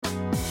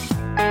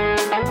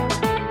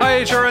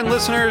HRN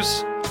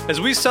listeners.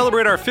 As we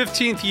celebrate our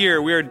 15th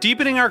year, we are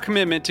deepening our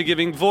commitment to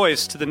giving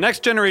voice to the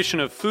next generation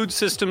of food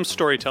systems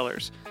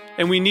storytellers,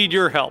 and we need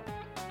your help.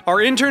 Our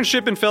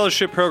internship and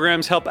fellowship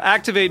programs help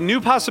activate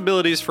new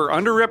possibilities for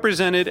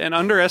underrepresented and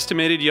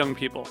underestimated young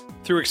people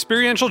through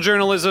experiential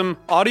journalism,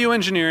 audio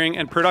engineering,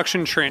 and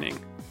production training.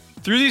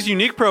 Through these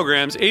unique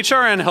programs,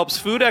 HRN helps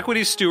food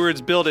equity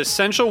stewards build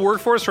essential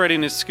workforce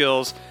readiness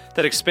skills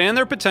that expand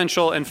their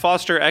potential and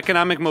foster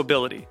economic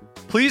mobility.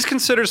 Please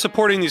consider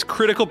supporting these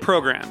critical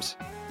programs.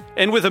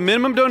 And with a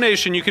minimum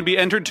donation, you can be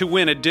entered to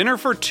win a dinner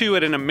for two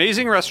at an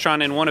amazing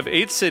restaurant in one of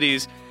 8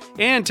 cities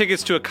and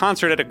tickets to a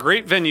concert at a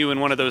great venue in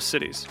one of those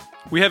cities.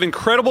 We have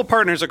incredible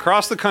partners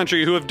across the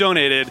country who have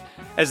donated,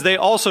 as they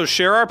also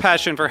share our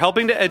passion for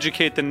helping to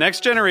educate the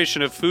next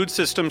generation of food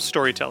systems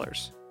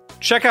storytellers.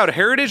 Check out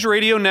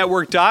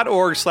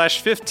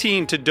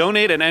heritageradionetwork.org/15 to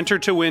donate and enter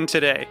to win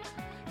today.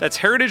 That's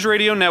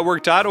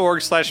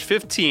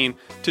heritageradionetwork.org/15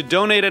 to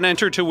donate and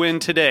enter to win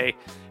today.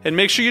 And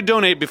make sure you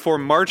donate before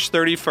March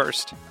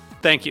 31st.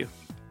 Thank you.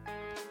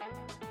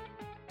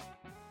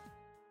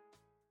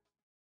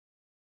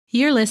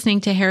 You're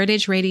listening to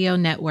Heritage Radio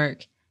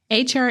Network.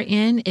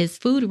 HRN is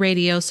food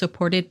radio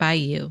supported by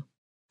you.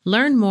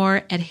 Learn more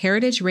at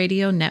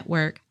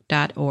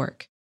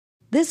heritageradionetwork.org.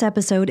 This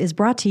episode is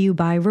brought to you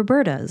by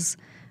Roberta's,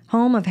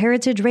 home of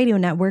Heritage Radio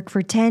Network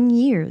for 10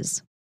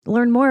 years.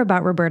 Learn more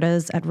about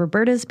Roberta's at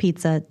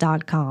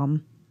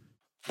robertaspizza.com.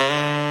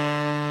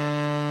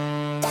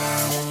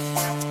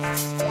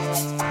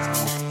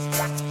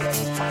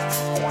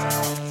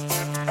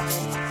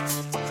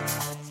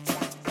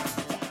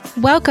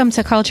 Welcome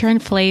to Culture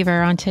and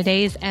Flavor. On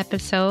today's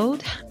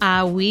episode,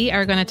 we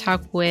are going to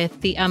talk with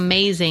the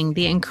amazing,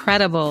 the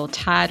incredible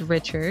Todd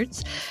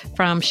Richards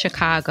from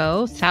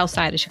Chicago, south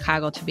side of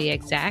Chicago to be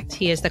exact.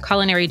 He is the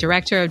culinary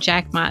director of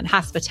Jackmont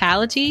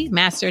Hospitality,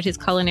 mastered his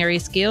culinary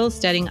skills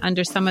studying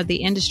under some of the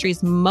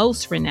industry's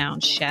most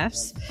renowned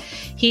chefs.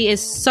 He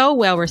is so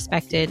well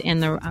respected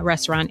in the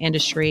restaurant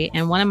industry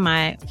and one of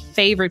my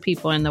favorite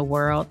people in the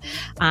world.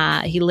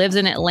 He lives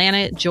in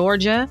Atlanta,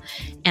 Georgia,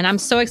 and I'm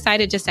so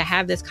excited just to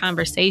have this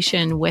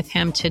conversation with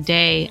him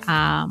today.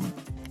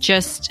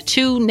 Just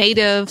 2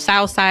 native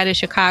South Side of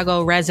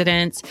Chicago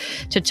residents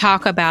to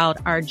talk about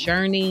our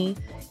journey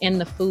in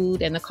the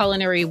food and the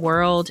culinary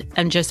world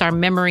and just our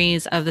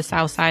memories of the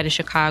South Side of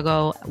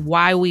Chicago,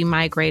 why we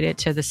migrated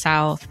to the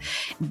South,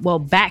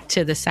 back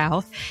to the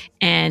South,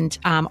 and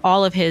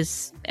all of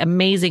his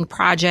amazing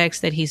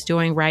projects that he's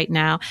doing right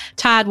now.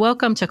 Todd,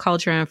 welcome to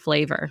Culture and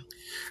Flavor.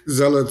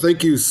 Zella,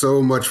 thank you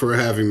so much for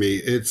having me.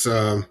 It's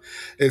so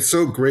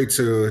great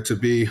to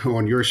be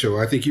on your show.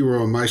 I think you were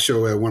on my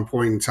show at one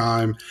point in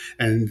time,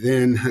 and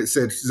then I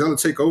said, Zella,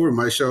 take over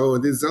my show.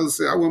 And then Zella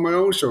said, I want my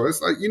own show.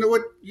 It's like, you know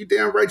what? You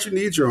damn right you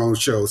need your own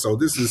show. So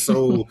this is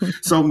so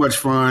much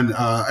fun.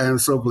 I am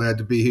so glad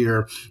to be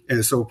here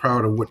and so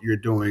proud of what you're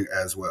doing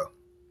as well.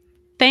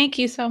 Thank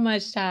you so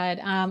much, Todd.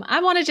 I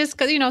want to just,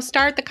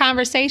 start the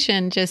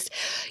conversation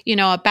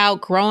about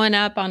growing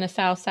up on the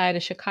South Side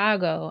of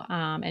Chicago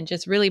and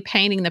just really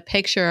painting the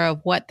picture of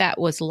what that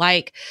was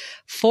like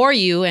for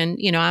you. And,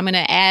 I'm going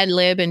to ad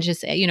lib and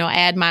just,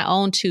 add my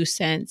own 2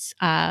 cents.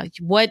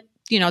 What,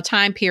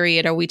 time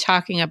period are we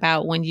talking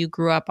about when you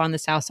grew up on the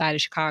South Side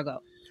of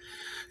Chicago?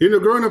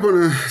 Growing up on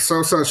the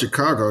South Side of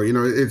Chicago,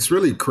 it's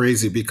really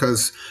crazy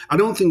because I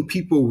don't think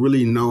people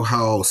really know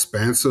how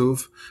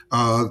expansive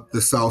the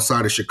South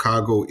Side of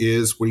Chicago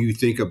is when you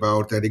think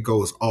about that. It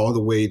goes all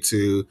the way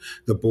to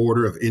the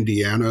border of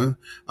Indiana,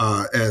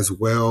 as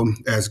well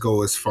as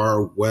go as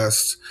far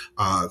west,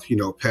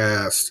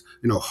 past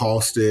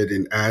Halsted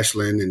and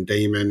Ashland and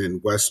Damon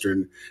and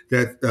Western.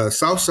 That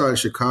South Side of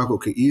Chicago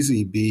can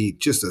easily be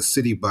just a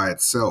city by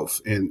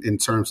itself in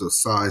terms of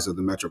size of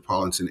the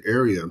metropolitan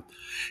area.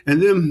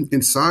 And then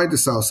inside the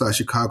South Side of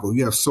Chicago,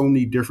 you have so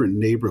many different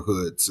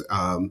neighborhoods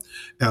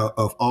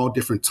of all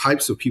different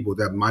types of people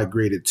that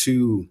migrated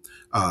to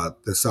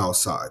the South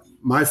Side.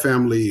 My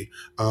family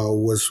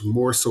was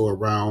more so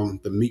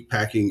around the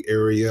meatpacking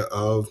area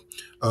of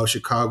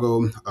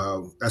Chicago.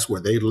 That's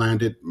where they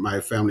landed. My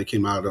family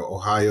came out of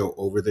Ohio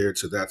over there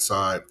to that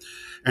side.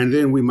 And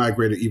then we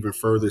migrated even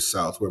further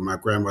south, where my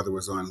grandmother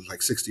was on like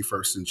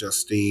 61st and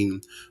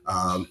Justine.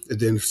 And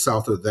then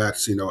south of that,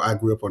 I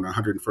grew up on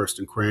 101st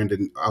and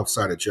Crandon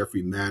outside of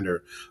Jeffrey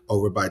Manor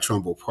over by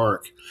Trumbull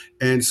Park.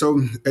 And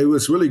so it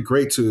was really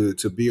great to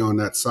be on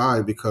that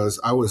side because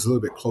I was a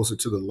little bit closer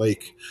to the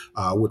lake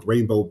with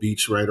Rainbow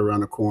Beach right around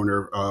the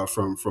corner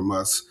from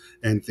us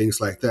and things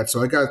like that.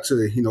 So I got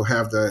to,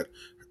 have that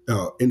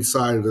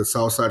inside of the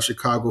South Side of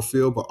Chicago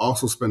feel, but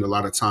also spend a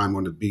lot of time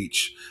on the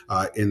beach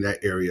in that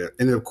area.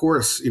 And of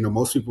course,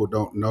 most people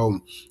don't know,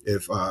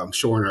 if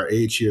showing our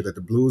age here, that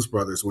the Blues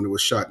Brothers, when it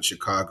was shot in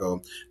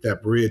Chicago,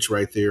 that bridge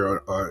right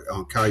there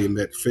on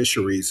Calumet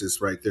Fisheries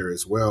is right there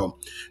as well.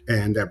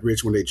 And that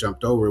bridge, when they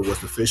jumped over, was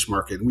the fish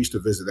market. And we used to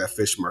visit that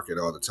fish market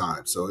all the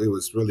time. So it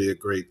was really a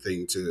great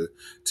thing to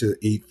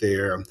eat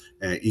there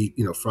and eat,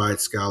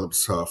 fried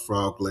scallops,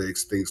 frog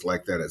legs, things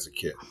like that as a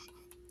kid.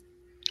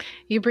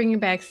 You're bringing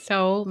back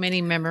so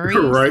many memories.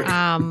 Right?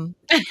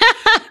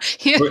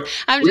 Yeah, But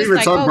I'm we didn't just even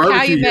like, talk oh,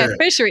 barbecue Calumet yet.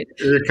 Fisheries.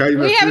 Yeah, We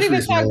Calumet haven't even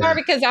fisheries, talked man. about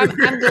because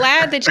I'm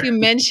glad that you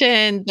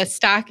mentioned the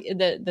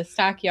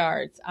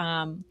stockyards.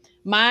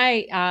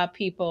 My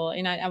people,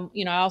 and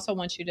I also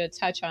want you to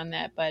touch on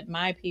that. But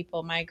my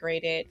people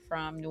migrated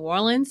from New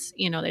Orleans.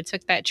 They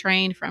took that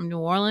train from New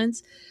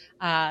Orleans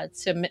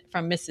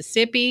from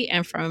Mississippi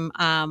and from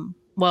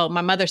well,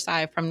 my mother's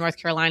side from North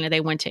Carolina.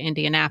 They went to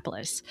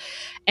Indianapolis.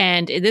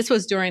 And this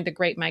was during the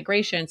Great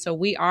Migration. So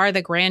we are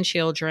the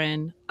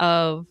grandchildren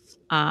of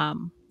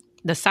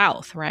the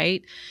South,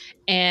 right?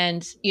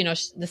 And,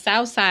 the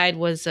South Side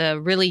was a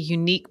really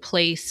unique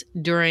place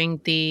during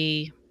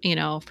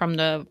from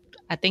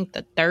I think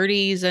the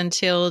 30s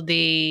until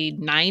the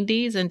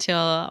 90s,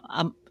 until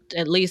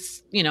at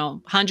least,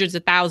 hundreds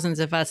of thousands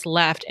of us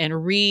left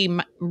and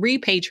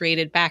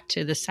repatriated back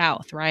to the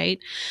South, right?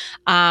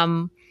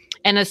 Um,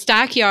 and the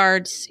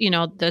stockyards,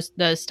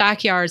 the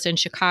stockyards in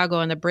Chicago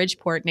and the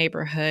Bridgeport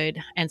neighborhood,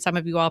 and some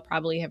of you all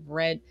probably have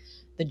read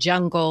The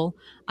Jungle,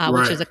 which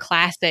Right. is a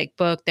classic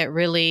book that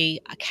really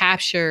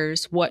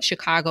captures what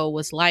Chicago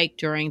was like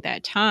during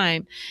that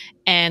time.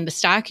 And the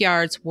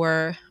stockyards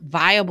were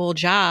viable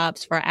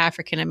jobs for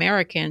African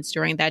Americans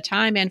during that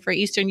time and for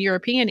Eastern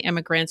European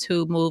immigrants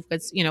who moved.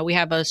 Because, we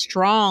have a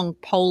strong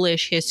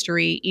Polish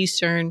history,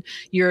 Eastern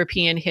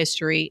European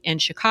history in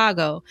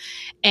Chicago.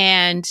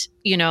 And,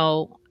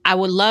 I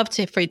would love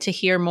to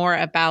hear more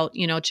about,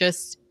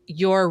 just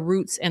your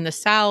roots in the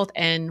South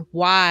and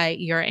why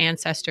your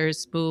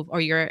ancestors moved,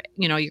 or your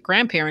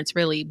grandparents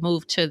really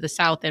moved to the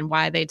South, and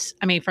why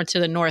to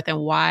the North, and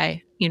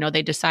why,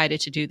 they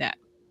decided to do that.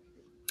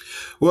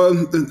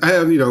 Well, I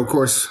have, of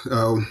course,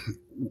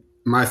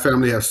 my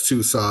family has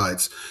two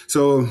sides.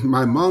 So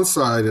my mom's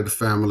side of the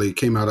family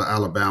came out of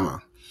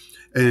Alabama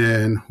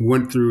and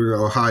went through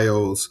the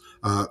Ohio's,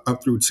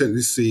 up through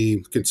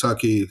Tennessee,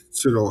 Kentucky,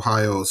 to the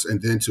Ohio's,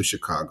 and then to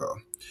Chicago.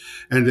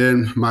 And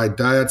then my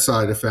dad's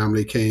side of the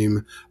family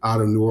came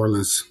out of New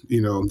Orleans,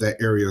 that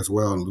area as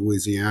well, in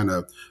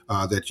Louisiana,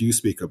 that you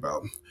speak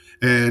about.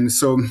 And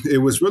so it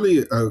was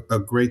really a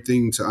great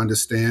thing to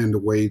understand the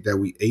way that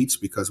we ate,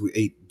 because we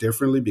ate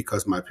differently,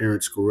 because my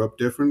parents grew up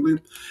differently.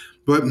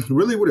 But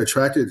really what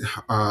attracted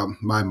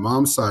my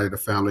mom's side of the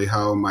family,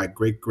 how my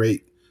great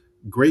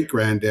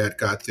granddad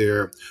got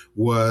there,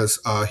 was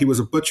he was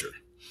a butcher.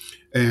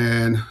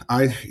 And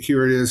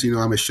here it is,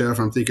 I'm a chef.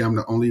 I'm thinking I'm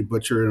the only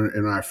butcher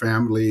in our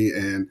family,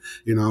 and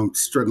I'm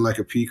strutting like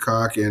a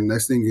peacock. And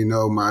next thing you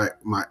know, my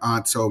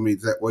aunt told me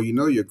that, well,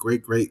 your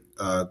great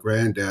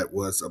granddad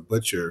was a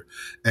butcher,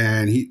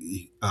 and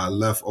he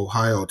left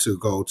Ohio to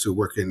go to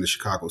work in the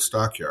Chicago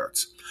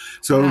stockyards.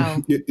 So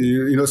Wow.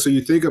 so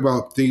you think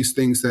about these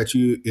things that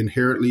you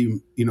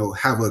inherently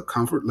have a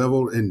comfort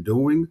level in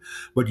doing,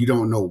 but you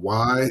don't know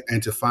why,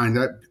 and to find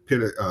that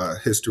bit of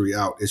history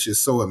out, it's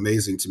just so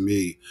amazing to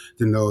me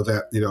to know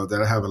that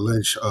that I have a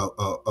lineage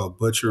of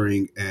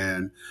butchering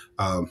and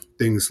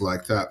things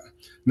like that.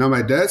 Now,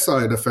 my dad's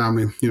side of the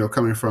family,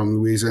 coming from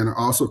Louisiana,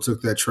 also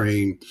took that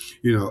train,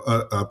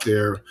 up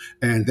there,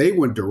 and they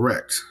went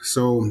direct.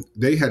 So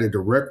they had a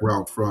direct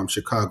route from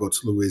Chicago to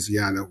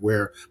Louisiana,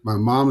 where my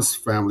mom's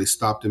family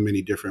stopped in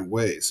many different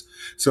ways.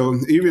 So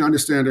even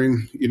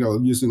understanding,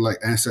 using like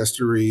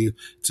Ancestry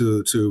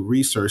to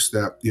research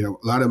that,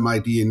 a lot of my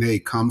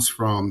DNA comes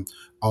from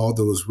all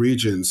those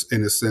regions,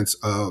 in a sense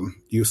of,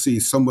 you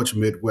see so much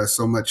Midwest,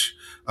 so much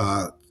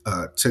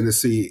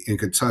Tennessee and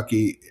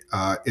Kentucky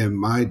in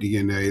my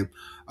DNA,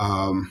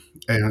 and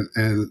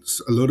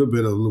a little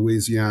bit of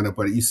Louisiana,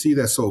 but you see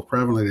that so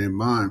prevalent in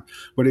mine.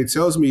 But it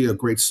tells me a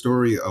great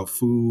story of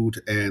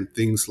food and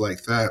things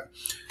like that,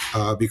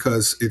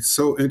 because it's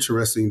so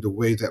interesting the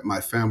way that my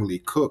family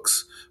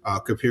cooks,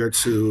 compared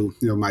to,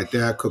 my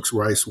dad cooks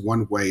rice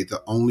one way,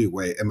 the only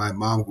way, and my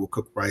mom will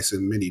cook rice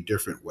in many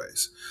different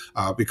ways,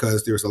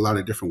 because there's a lot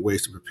of different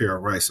ways to prepare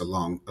rice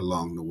along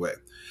the way.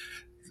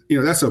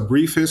 That's a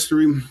brief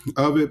history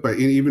of it, but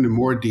even in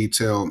more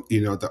detail,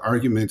 the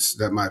arguments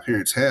that my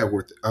parents had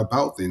were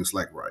about things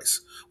like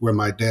rice, where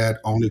my dad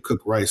only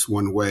cooked rice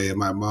one way, and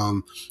my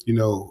mom,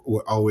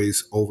 would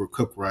always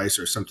overcook rice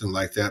or something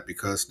like that,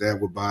 because dad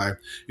would buy,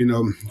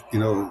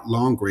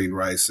 long grain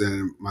rice,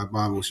 and my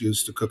mom was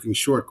used to cooking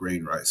short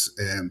grain rice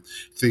and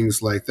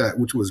things like that,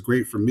 which was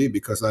great for me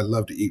because I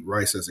loved to eat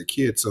rice as a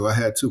kid. So I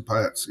had two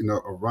pots,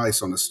 of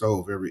rice on the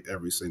stove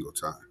every single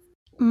time.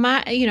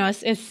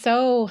 It's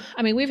so,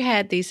 we've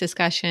had these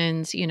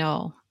discussions,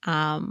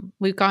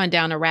 we've gone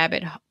down a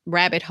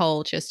rabbit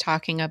hole just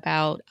talking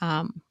about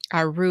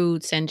our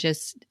roots, and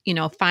just,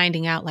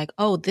 finding out like,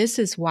 oh, this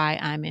is why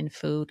I'm in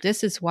food.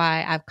 This is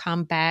why I've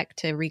come back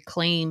to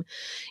reclaim,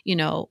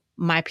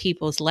 my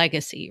people's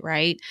legacy.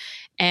 Right.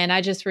 And I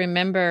just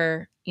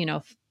remember,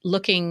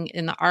 looking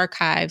in the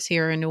archives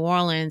here in New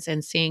Orleans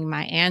and seeing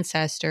my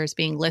ancestors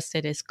being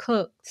listed as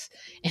cooks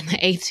in the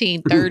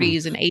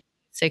 1830s and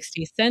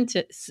 1860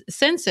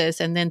 census,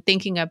 and then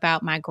thinking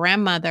about my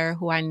grandmother,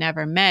 who I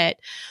never met,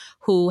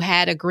 who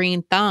had a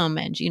green thumb.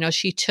 And,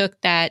 she took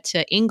that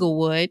to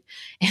Inglewood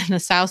and the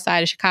south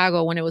side of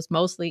Chicago when it was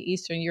mostly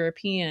Eastern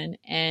European.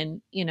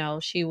 And,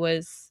 she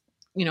was,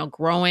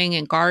 growing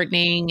and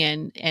gardening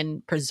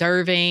and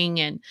preserving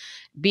and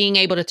being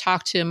able to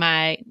talk to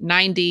my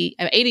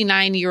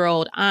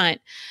 89-year-old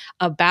aunt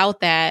about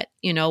that,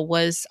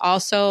 was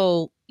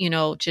also,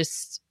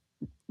 just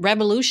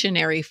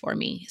revolutionary for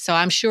me. So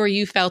I'm sure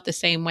you felt the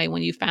same way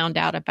when you found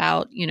out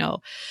about,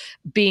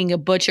 being a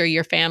butcher,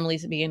 your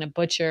family's being a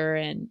butcher,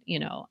 and,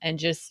 and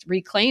just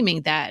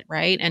reclaiming that,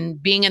 right?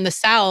 And being in the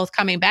South,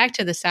 coming back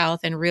to the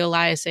South and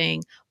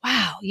realizing,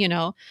 wow,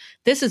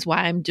 this is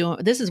why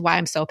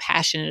I'm so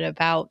passionate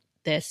about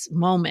this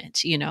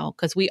moment,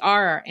 because we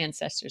are our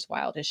ancestors'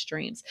 wildest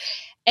dreams.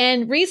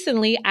 And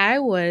recently I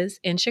was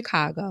in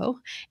Chicago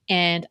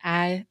and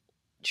I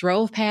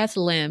drove past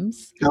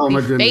Lim's, Oh the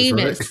my goodness, right?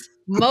 famous,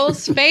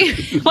 most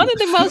famous, one of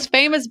the most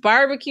famous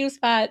barbecue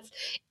spots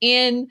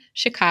in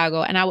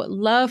Chicago. And I would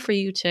love for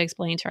you to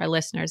explain to our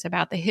listeners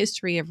about the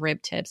history of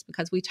rib tips,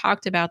 because we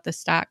talked about the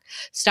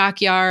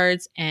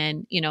stockyards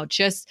and,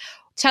 just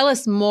tell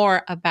us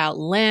more about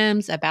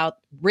Lim's, about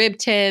rib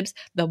tips,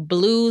 the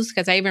blues,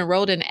 because I even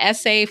wrote an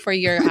essay for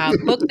your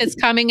book that's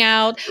coming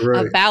out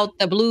Right. about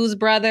the Blues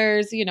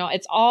Brothers.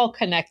 It's all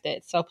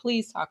connected. So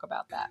please talk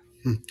about that.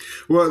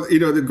 Well,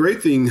 the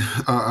great thing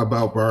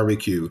about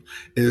barbecue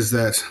is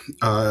that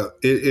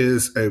it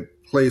is a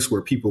place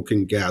where people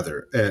can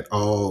gather at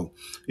all,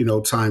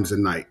 times of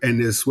night,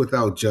 and it's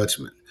without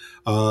judgment,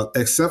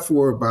 except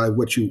for by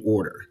what you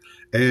order.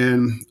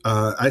 And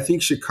I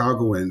think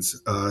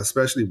Chicagoans,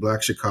 especially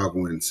Black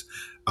Chicagoans,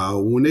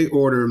 when they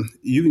order,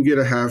 you can get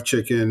a half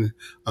chicken,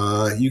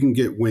 you can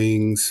get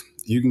wings,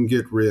 you can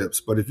get ribs,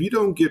 but if you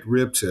don't get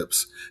rib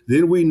tips,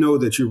 then we know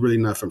that you're really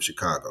not from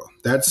Chicago.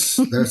 That's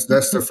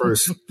the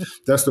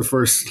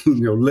first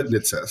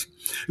litmus test.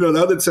 The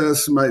other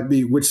test might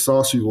be which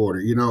sauce you order.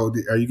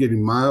 Are you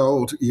getting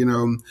mild?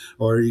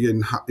 Or are you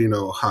getting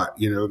hot?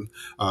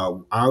 I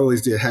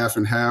always did half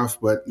and half,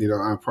 but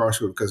I'm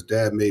partial because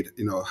Dad made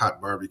hot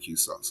barbecue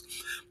sauce.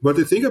 But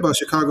the thing about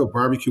Chicago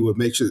barbecue, what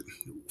makes it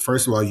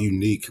first of all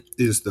unique,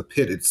 is the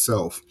pit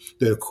itself,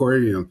 the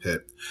aquarium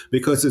pit,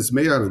 because it's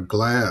made out of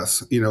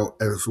glass,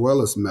 as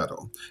well as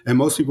metal. And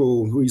most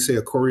people, when you say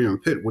aquarium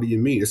pit, what do you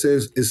mean? It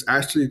says it's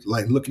actually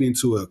like looking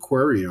into an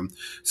aquarium,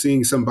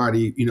 seeing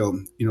somebody,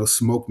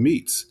 smoke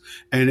meats,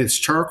 and it's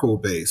charcoal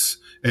based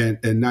and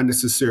not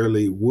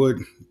necessarily wood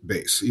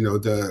base.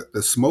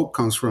 The smoke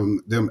comes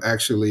from them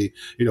actually,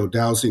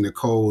 dousing the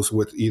coals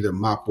with either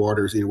mop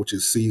waters, which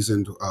is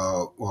seasoned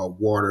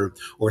water,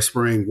 or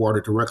spraying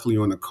water directly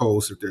on the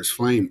coals if there's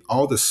flame.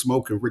 All the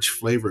smoke and rich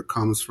flavor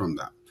comes from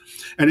that.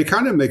 And it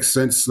kind of makes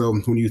sense, though,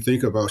 when you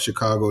think about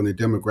Chicago and the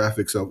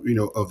demographics of,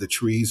 of the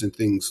trees and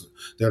things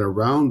that are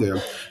around there,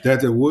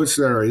 that the woods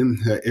that are in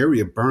that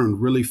area burn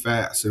really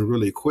fast and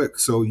really quick.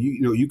 So,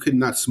 you could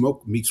not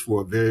smoke meats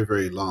for a very,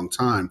 very long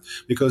time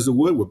because the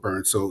wood would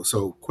burn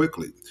so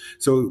quickly.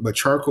 So, but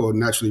charcoal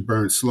naturally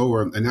burns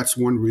slower. And that's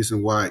one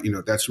reason why,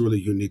 that's really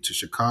unique to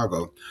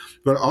Chicago.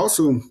 But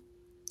also,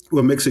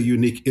 what makes it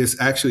unique is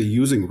actually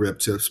using rib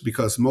tips,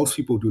 because most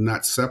people do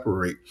not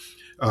separate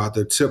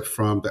the tip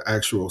from the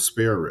actual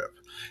spare rib.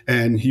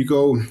 And you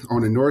go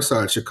on the north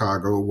side of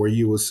Chicago where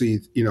you will see,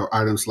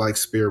 items like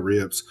spare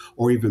ribs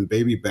or even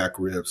baby back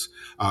ribs.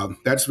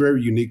 That's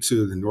very unique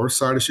to the north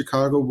side of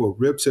Chicago. But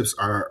rib tips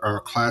are a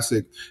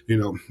classic,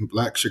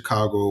 Black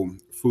Chicago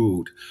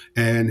food.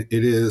 And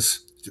it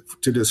is,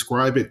 to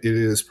describe it, it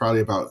is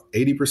probably about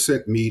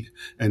 80% meat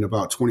and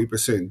about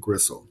 20%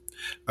 gristle.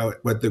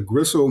 But the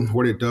gristle,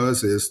 what it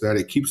does is that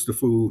it keeps the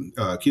food,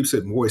 keeps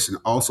it moist, and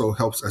also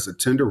helps as a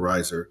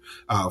tenderizer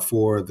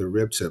for the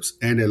rib tips.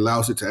 And it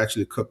allows it to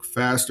actually cook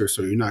faster,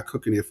 so you're not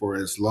cooking it for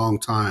as long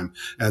time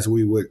as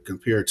we would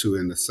compare to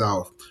in the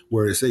South,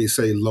 where they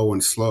say low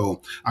and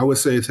slow. I would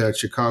say that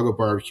Chicago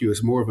barbecue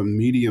is more of a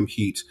medium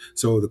heat,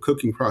 so the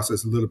cooking process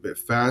is a little bit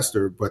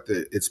faster, but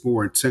it's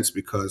more intense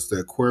because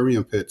the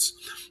aquarium pits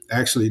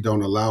actually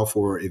don't allow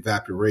for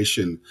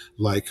evaporation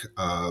like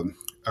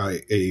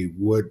a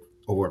wood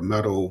or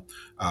metal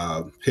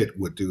pit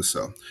would do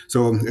so.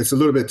 So it's a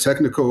little bit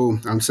technical,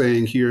 I'm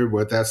saying here,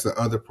 but that's the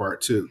other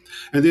part too.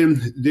 And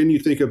then you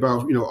think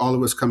about, all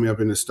of us coming up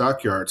in the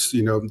stockyards,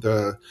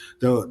 the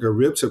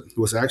rib tip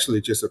was actually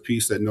just a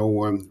piece that no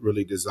one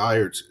really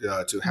desired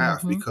to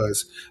have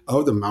because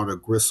of the amount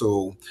of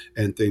gristle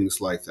and things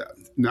like that.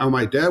 Now,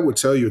 my dad would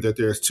tell you that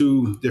there's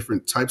two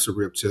different types of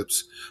rib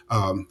tips.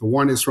 The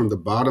one is from the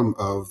bottom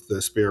of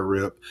the spare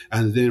rib,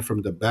 and then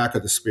from the back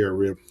of the spare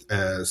rib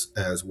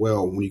as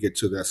well. When you get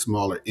to that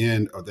smaller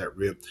end of that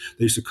rib,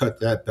 they used to cut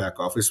that back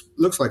off. It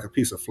looks like a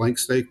piece of flank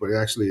steak, but it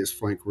actually is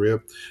flank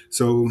rib.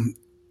 So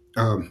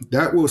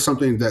that was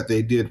something that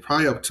they did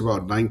probably up to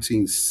about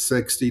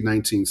 1960,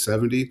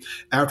 1970.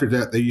 After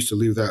that, they used to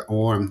leave that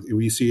on.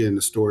 We see it in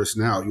the stores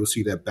now. You'll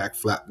see that back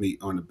flap meat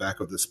on the back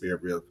of the spare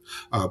rib.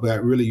 But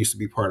that really used to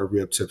be part of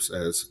rib tips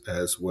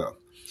as well.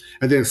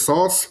 And then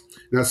sauce.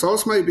 Now,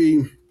 sauce might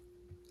be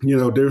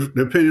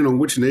Depending on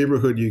which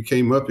neighborhood you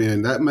came up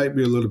in, that might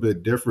be a little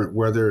bit different.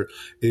 Whether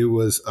it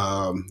was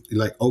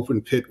like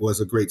open pit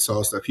was a great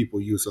sauce that people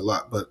use a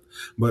lot, but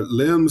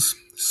Lim's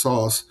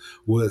sauce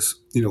was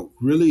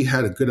really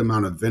had a good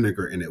amount of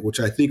vinegar in it, which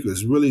I think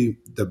was really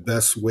the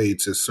best way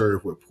to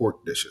serve with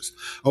pork dishes.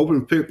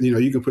 Open pit,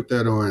 you can put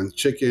that on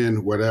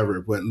chicken,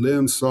 whatever, but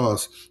Lim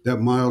sauce, that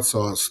mild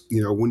sauce,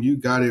 when you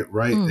got it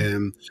right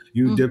and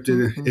you dipped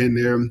it in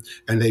there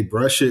and they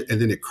brush it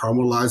and then it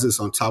caramelizes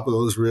on top of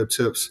those rib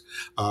tips.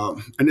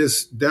 And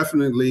it's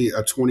definitely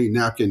a 20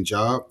 napkin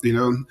job.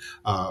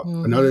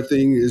 Another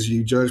thing is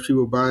you judge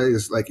people by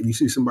is like if you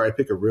see somebody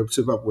pick a rib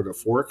tip up with a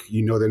fork,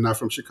 they're not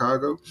from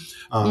Chicago.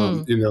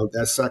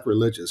 That's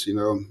sacrilegious.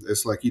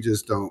 It's like you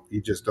just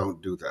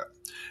don't do that.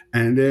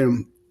 And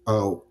then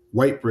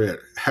white bread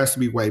has to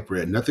be white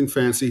bread, nothing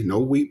fancy, no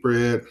wheat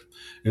bread,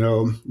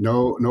 no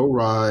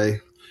rye,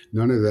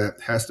 none of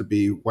that. Has to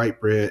be white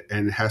bread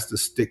and it has to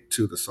stick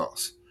to the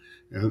sauce.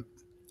 Yeah.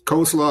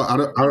 Coleslaw,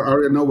 I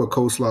already know what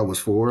coleslaw was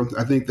for.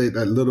 I think that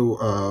little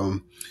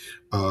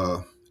uh,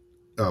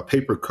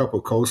 paper cup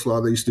of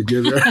coleslaw they used to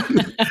give there.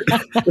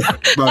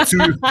 About two,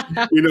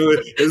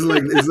 is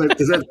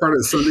that part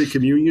of Sunday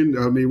communion?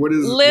 I mean, what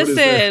is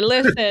that?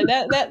 Listen,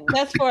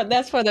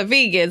 that's for the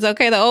vegans,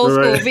 okay, the old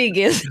school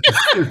vegans.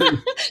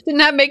 To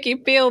not make you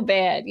feel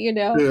bad,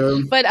 Yeah.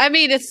 But I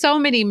mean, it's so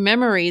many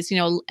memories,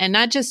 and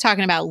not just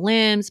talking about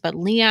Lim's, but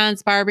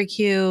Leon's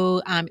barbecue.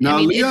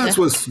 Leon's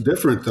was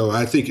different though.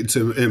 I think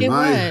in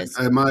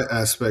my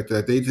aspect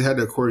that they had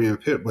the Korean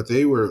pit, but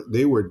they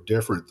were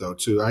different though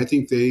too. I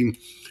think they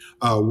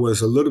was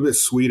a little bit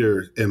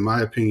sweeter, in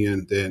my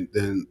opinion,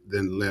 than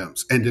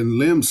Lim's. And then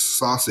Lim's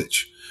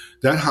sausage,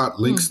 that hot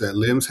links that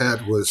Lim's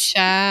had was,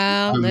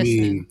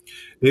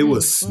 it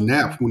was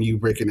snap when you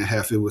break it in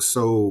half. It was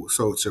so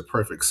it's a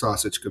perfect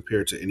sausage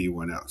compared to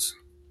anyone else.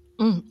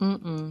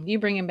 You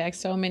bringing back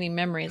so many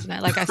memories.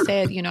 And like I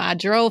said, I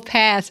drove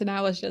past and I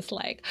was just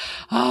like,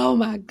 oh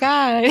my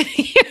God.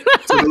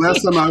 So the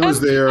last time I was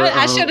there,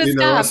 I should have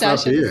stopped. I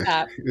should have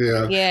stopped.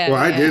 Yeah.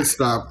 Well, I did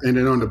stop. And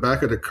then on the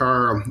back of the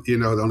car, on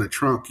the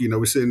trunk,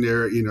 we're sitting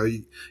there, you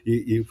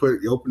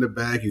open the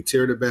bag, you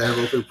tear the bag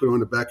open, put it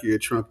on the back of your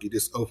trunk, you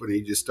just open it,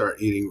 you just start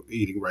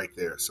eating right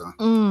there. So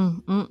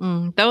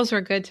those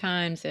were good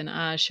times in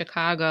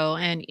Chicago.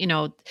 And,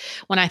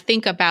 when I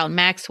think about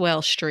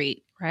Maxwell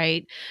Street,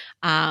 right?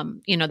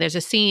 There's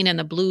a scene in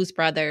the Blues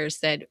Brothers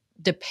that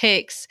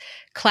depicts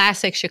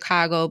classic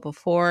Chicago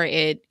before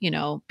it,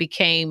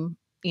 became,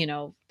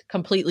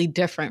 completely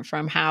different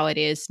from how it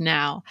is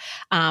now.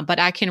 But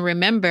I can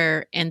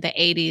remember in the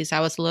 80s,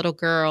 I was a little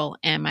girl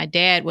and my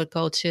dad would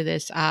go to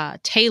this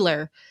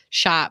tailor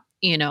shop,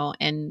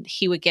 and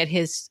he would get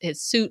his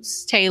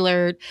suits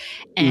tailored.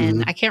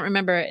 And I can't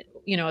remember,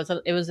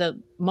 it was a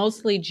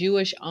mostly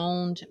Jewish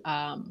owned,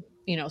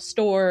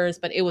 stores,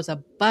 but it was a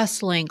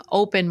bustling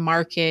open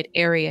market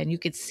area. And you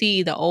could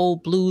see the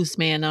old blues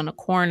man on the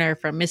corner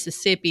from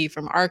Mississippi,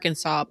 from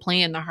Arkansas,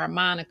 playing the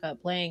harmonica,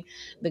 playing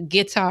the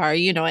guitar,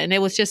 and it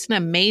was just an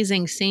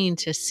amazing scene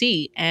to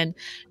see. And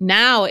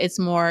now it's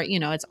more,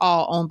 it's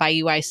all owned by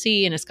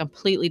UIC and it's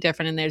completely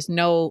different. And there's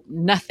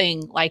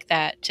nothing like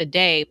that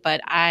today, but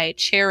I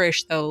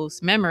cherish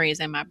those memories.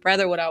 And my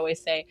brother would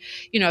always say,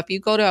 if you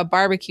go to a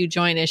barbecue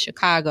joint in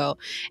Chicago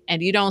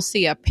and you don't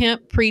see a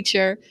pimp,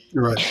 preacher,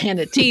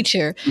 and a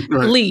teacher,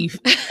 leave.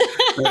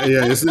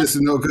 It's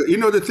no good.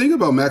 The thing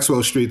about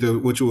Maxwell Street,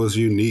 which was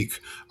unique,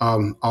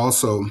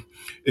 also,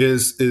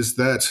 is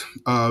that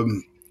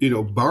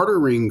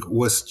bartering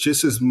was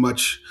just as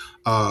much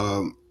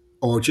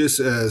or just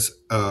as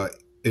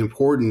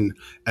important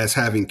as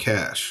having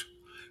cash.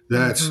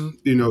 That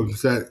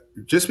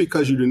just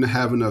because you didn't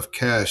have enough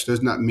cash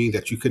does not mean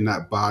that you could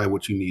not buy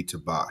what you need to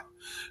buy.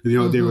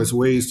 There was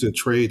ways to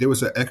trade. There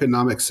was an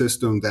economic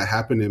system that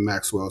happened in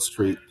Maxwell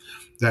Street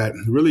that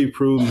really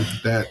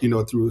proved that,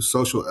 through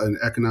social and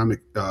economic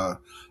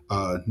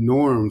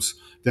norms,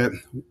 that,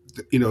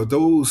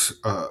 those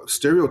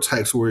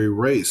stereotypes were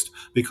erased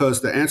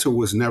because the answer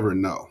was never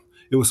no.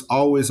 It was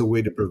always a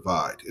way to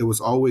provide. It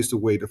was always the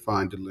way to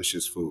find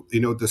delicious food.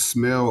 The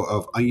smell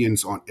of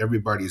onions on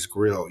everybody's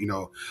grill,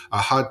 a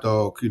hot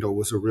dog,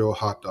 was a real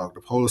hot dog.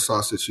 The Polish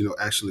sausage,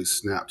 actually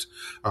snapped.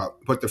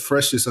 But the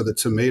freshness of the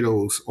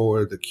tomatoes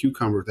or the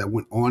cucumber that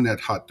went on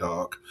that hot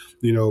dog,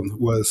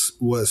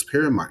 was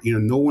paramount.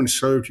 No one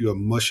served you a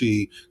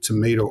mushy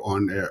tomato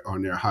on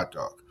their hot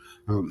dog.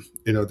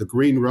 The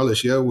green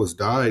relish, was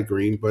dyed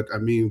green, but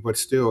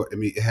still,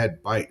 it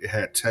had bite, it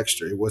had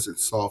texture, it wasn't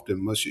soft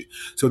and mushy.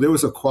 So there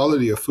was a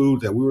quality of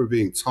food that we were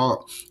being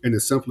taught in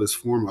the simplest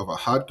form of a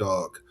hot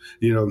dog,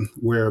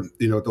 where,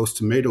 those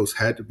tomatoes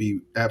had to be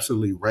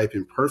absolutely ripe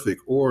and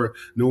perfect, or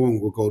no one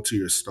will go to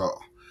your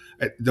stall.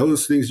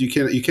 Those things you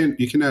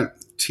cannot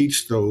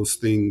teach those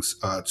things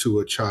to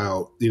a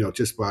child,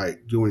 just by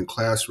doing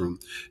classroom.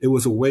 It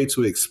was a way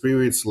to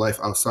experience life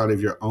outside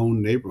of your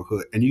own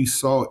neighborhood. And you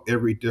saw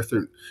every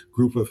different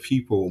group of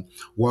people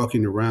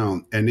walking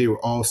around, and they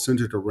were all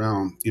centered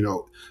around,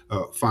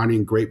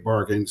 finding great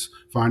bargains,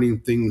 finding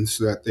things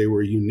that they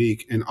were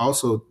unique, and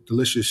also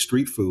delicious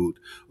street food,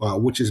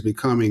 which is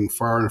becoming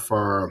far and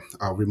far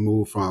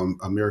removed from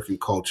American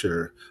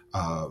culture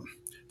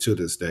to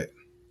this day.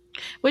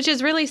 Which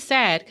is really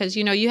sad because,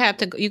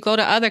 you go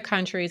to other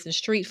countries and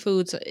street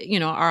foods,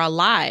 are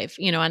alive,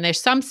 and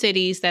there's some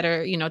cities that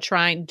are,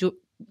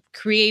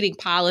 creating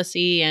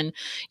policy and,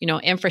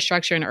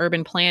 infrastructure and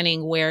urban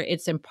planning where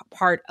it's in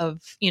part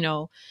of,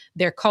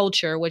 their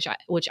culture, which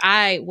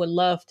I would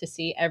love to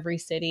see every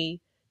city.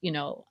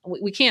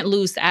 We can't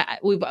lose that.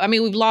 We've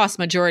lost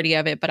majority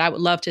of it, but I would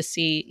love to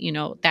see,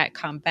 that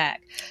come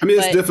back. I mean,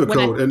 it's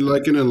difficult. And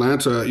like in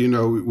Atlanta,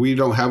 we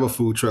don't have a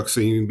food truck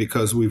scene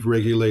because we've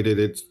regulated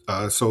it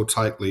so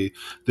tightly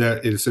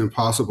that it's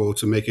impossible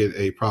to make it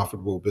a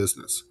profitable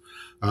business.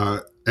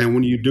 And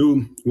when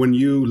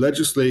you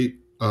legislate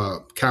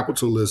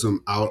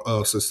capitalism out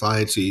of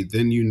society,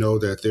 then you know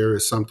that there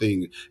is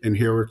something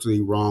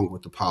inherently wrong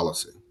with the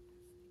policy.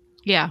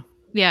 Yeah.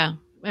 Yeah.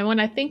 And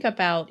when I think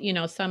about,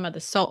 some of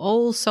the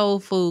old soul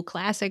food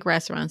classic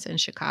restaurants in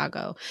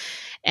Chicago,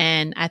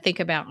 and I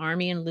think about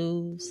Army and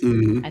Lou's,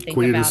 I think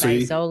Queen about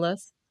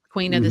Isola's,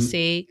 Queen of the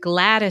Sea,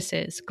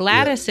 Gladys's.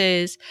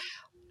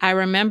 I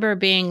remember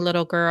being a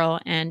little girl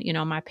and,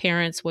 my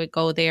parents would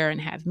go there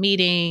and have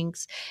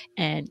meetings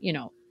and,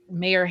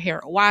 Mayor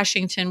Harold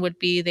Washington would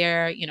be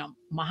there,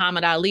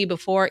 Muhammad Ali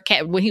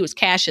when he was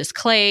Cassius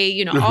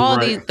Clay, all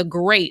Right. the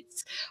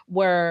greats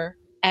were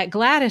at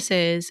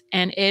Gladys's,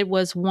 and it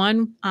was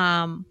one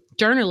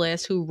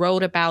journalist who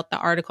wrote about the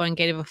article and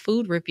gave a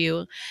food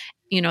review.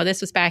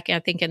 This was back, I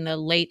think, in the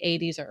late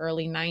 80s or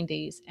early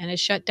 90s, and it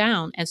shut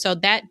down. And so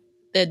that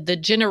the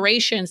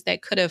generations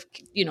that could have,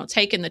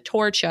 taken the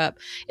torch up,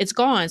 it's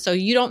gone. So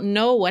you don't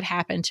know what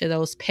happened to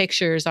those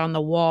pictures on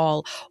the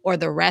wall or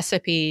the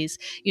recipes,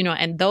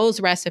 and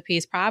those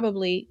recipes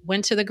probably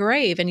went to the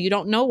grave, and you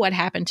don't know what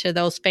happened to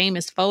those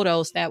famous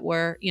photos that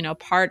were,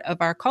 part of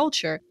our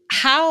culture.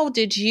 Why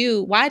did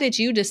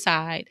you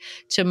decide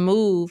to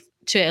move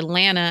to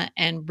Atlanta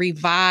and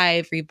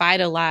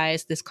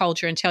revitalize this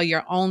culture and tell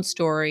your own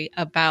story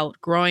about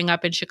growing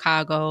up in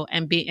Chicago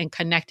and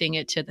connecting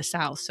it to the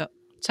South? So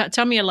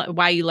tell me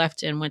why you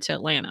left and went to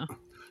Atlanta.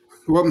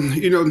 Well,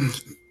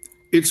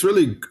 it's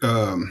really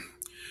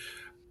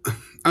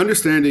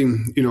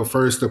understanding,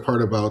 first the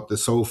part about the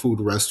soul food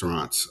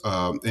restaurants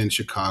in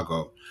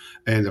Chicago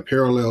and the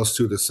parallels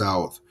to the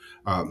South.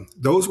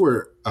 Those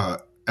were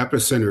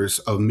epicenters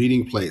of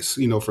meeting place,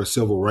 for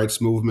civil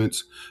rights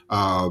movements,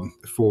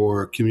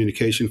 for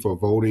communication, for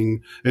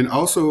voting, and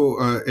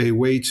also a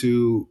way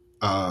to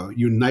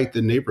unite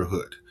the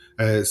neighborhood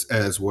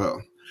as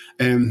well.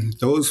 And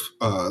those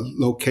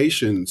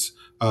locations,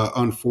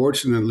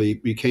 unfortunately,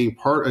 became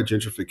part of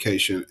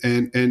gentrification.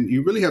 And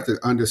you really have to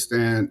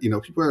understand,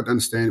 people have to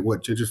understand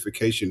what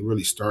gentrification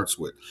really starts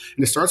with.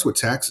 And it starts with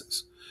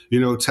taxes.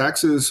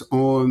 Taxes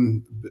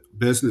on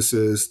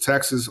businesses,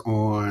 taxes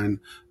on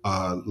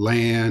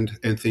land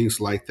and things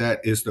like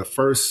that is the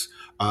first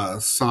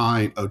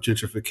sign of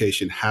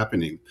gentrification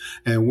happening.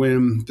 And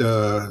when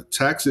the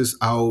taxes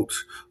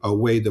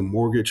outweigh the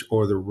mortgage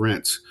or the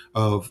rent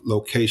of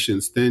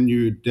locations, then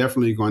you're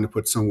definitely going to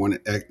put someone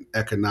in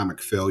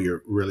economic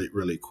failure really,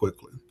 really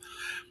quickly.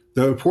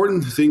 The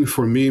important thing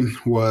for me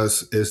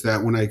is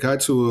that when I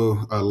got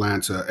to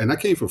Atlanta, and I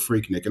came from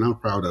Freaknik, and I'm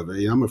proud of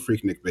it. I'm a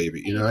Freaknik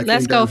baby.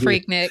 Let's go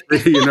Freaknik.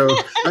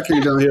 I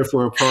came down here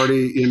for a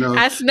party.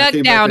 I snuck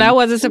down. I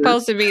wasn't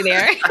supposed to be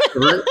there.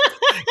 Right?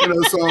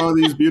 Saw all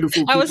these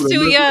beautiful people. I was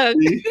too young.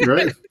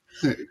 Right?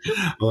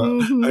 Well,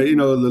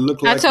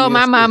 look like I told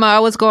my mama I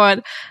was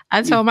going.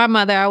 I told my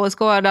mother I was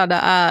going on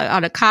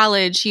a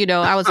college.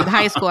 I was in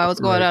high school. I was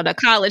going on a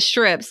college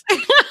trips.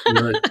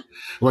 Right.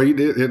 Well, you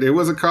did. It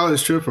was a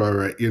college trip, all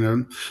right.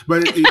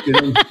 But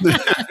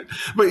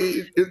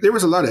there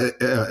was a lot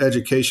of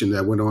education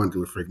that went on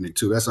through Freaknik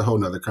too. That's a whole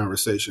nother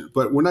conversation.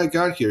 But when I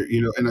got here,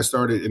 and I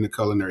started in the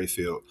culinary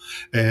field,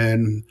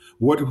 and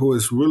what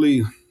was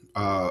really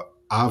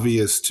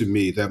obvious to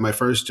me that my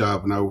first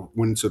job when I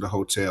went into the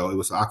hotel, it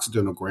was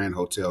Occidental Grand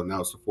Hotel, now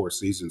it's the Four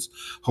Seasons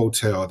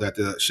Hotel, that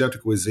the chef de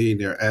cuisine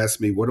there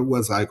asked me what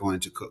was I going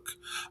to cook.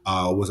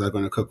 Was I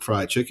going to cook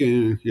fried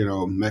chicken,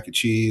 mac and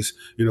cheese?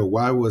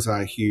 Why was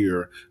I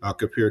here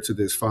compared to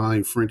this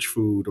fine French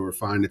food or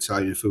fine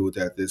Italian food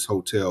that this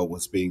hotel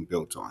was being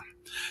built on?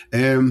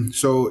 And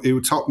so it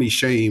taught me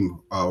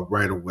shame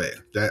right away,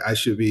 that I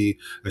should be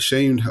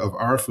ashamed of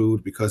our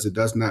food because it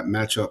does not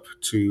match up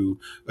to,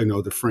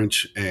 the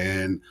French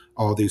and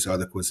all these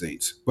other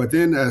cuisines. But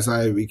then as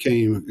I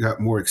got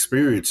more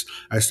experience,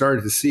 I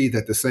started to see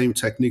that the same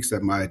techniques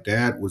that my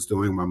dad was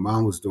doing, my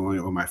mom was doing,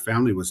 or my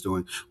family was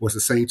doing, was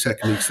the same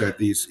techniques that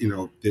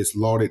this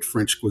lauded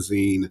French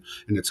cuisine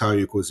and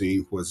Italian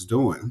cuisine was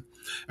doing.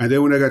 And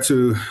then when I got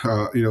to,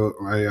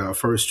 my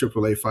first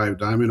AAA 5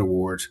 Diamond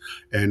Awards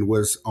and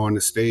was on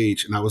the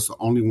stage, and I was the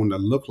only one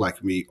that looked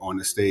like me on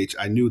the stage,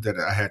 I knew that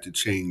I had to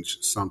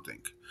change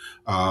something,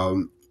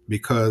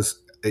 because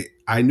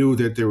I knew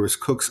that there was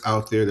cooks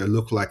out there that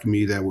looked like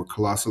me that were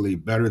colossally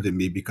better than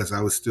me because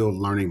I was still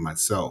learning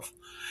myself.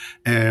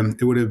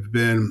 And it would have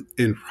been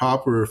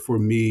improper for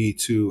me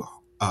to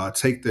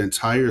take the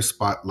entire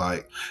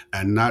spotlight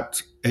and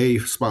not A,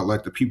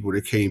 spotlight the people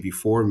that came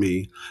before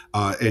me,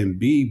 and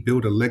B,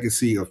 build a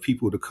legacy of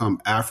people to come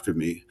after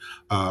me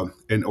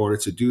in order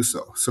to do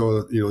so.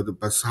 So, the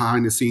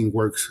behind the scene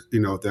works,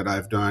 that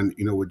I've done,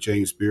 with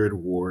James Beard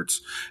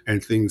Awards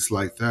and things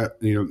like that,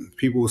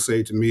 people will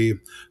say to me,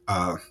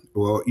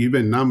 well, you've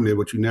been nominated,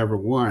 but you never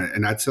won.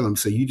 And I tell them,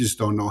 say, you just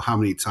don't know how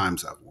many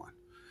times I've won.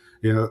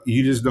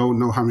 You just don't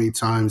know how many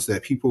times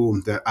that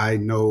people that I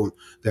know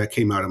that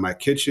came out of my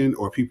kitchen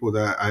or people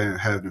that I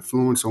have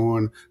influence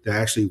on that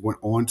actually went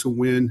on to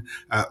win,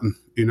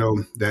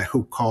 that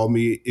who call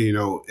me,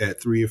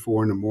 at 3 or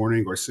 4 in the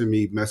morning or send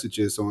me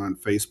messages on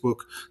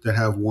Facebook that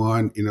have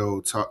won,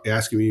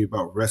 asking me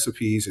about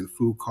recipes and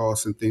food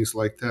costs and things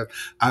like that.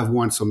 I've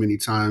won so many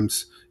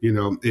times,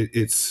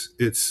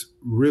 it's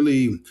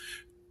really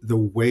the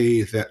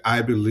way that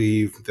I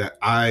believe that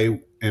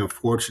I am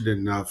fortunate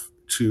enough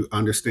to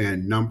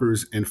understand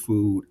numbers and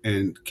food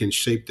and can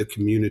shape the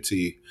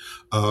community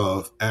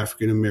of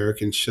African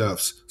American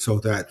chefs so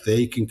that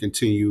they can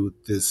continue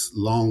this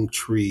long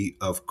tree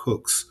of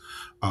cooks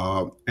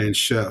and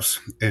chefs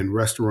and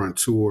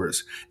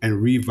restaurateurs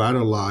and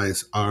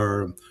revitalize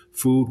our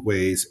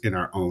foodways in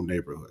our own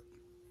neighborhood.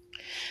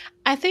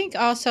 I think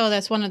also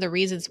that's one of the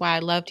reasons why I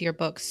loved your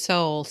book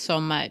Soul so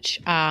much.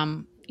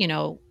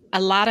 A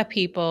lot of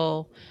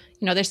people,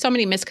 there's so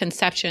many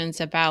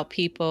misconceptions about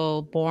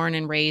people born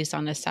and raised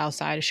on the South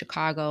Side of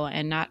Chicago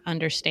and not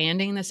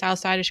understanding the South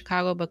Side of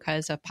Chicago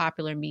because of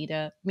popular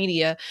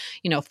media,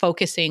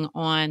 focusing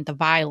on the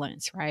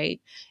violence,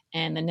 right?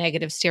 And the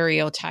negative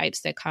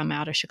stereotypes that come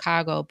out of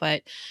Chicago.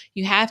 But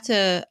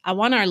I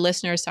want our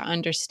listeners to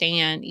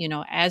understand,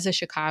 as a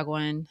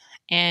Chicagoan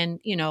and,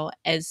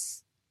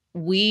 as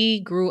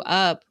we grew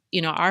up,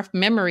 our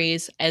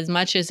memories, as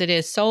much as it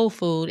is soul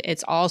food,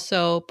 it's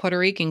also Puerto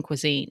Rican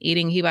cuisine,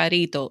 eating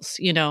jibaritos,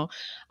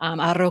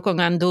 arroz con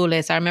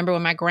gandules. I remember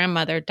when my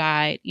grandmother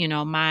died,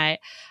 my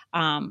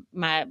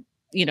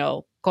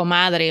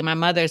comadre, my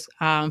mother's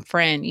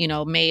friend,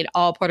 made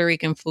all Puerto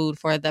Rican food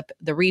for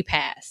the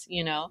repast,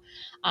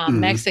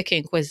 Mm-hmm.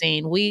 Mexican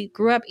cuisine. We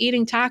grew up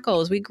eating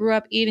tacos. We grew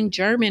up eating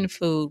German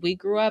food. We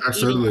grew up eating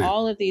Absolutely.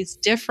 all of these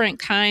different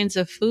kinds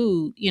of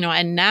food,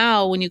 and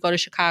now when you go to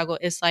Chicago,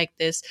 it's like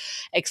this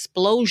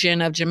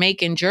explosion of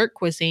Jamaican jerk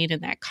cuisine.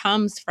 And that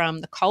comes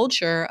from the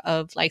culture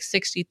of like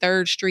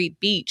 63rd Street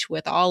Beach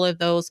with all of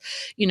those,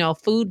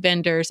 food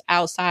vendors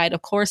outside,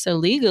 of course,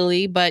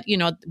 illegally, but,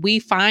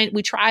 we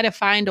try to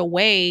find a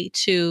way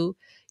to,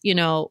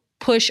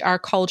 push our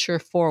culture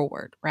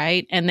forward,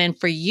 right? And then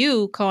for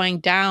you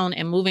going down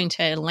and moving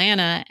to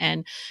Atlanta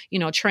and,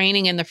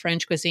 training in the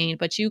French cuisine,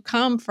 but you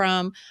come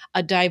from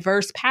a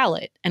diverse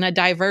palate and a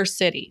diverse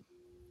city.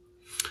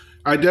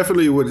 I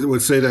definitely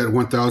would say that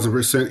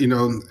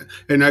 1,000%.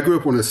 And I grew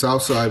up on the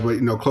south side, but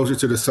closer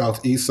to the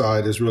southeast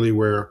side is really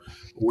where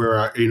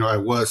I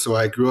was. So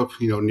I grew up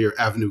near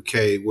Avenue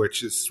K, which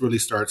just really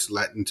starts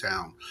Latin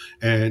Town,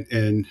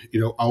 and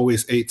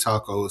always ate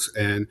tacos.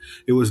 And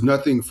it was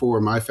nothing for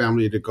my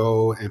family to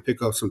go and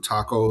pick up some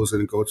tacos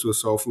and go to a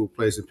soul food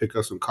place and pick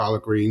up some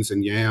collard greens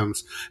and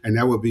yams, and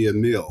that would be a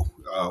meal,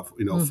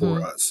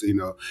 for us.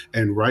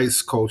 And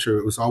rice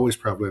culture was always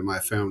prevalent in my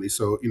family.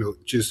 So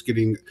just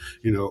getting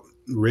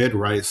red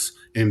rice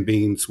and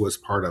beans was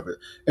part of it.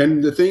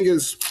 And the thing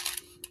is,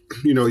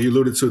 you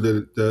alluded to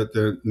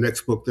the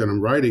next book that I'm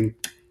writing.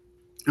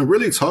 I'm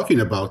really talking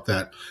about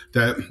that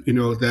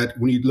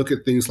when you look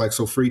at things like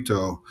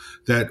sofrito,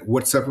 that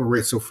what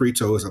separates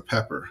sofrito is a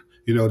pepper.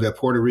 That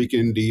Puerto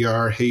Rican,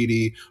 DR,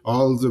 Haiti,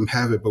 all of them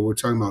have it, but we're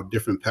talking about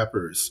different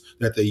peppers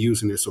that they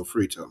use in their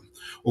sofrito.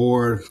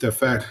 Or the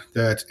fact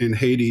that in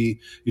Haiti,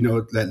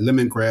 that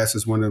lemongrass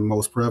is one of the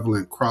most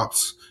prevalent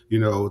crops,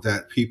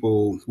 that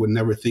people would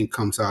never think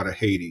comes out of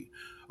Haiti.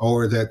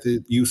 Or that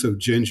the use of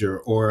ginger,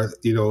 or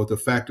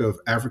the fact of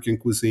African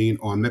cuisine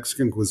or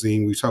Mexican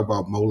cuisine, we talk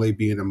about mole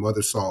being a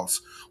mother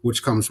sauce,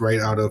 which comes right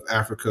out of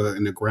Africa,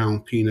 and the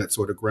ground peanuts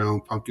or the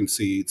ground pumpkin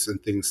seeds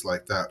and things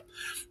like that.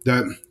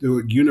 That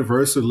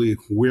universally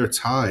we're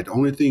tied. The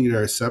only thing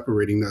that is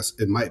separating us,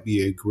 it might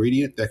be an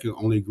ingredient that can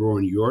only grow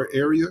in your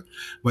area,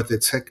 but the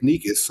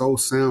technique is so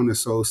sound and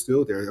so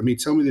still there. I mean,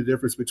 tell me the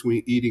difference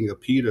between eating a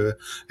pita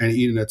and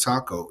eating a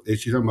taco.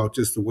 It's you're talking about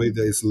just the way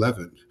that it's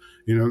leavened.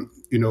 And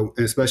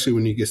especially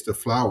when you get to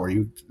flour,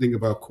 you think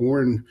about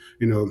corn,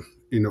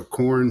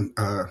 corn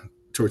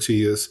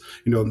tortillas,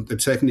 the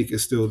technique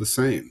is still the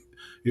same.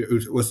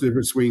 What's the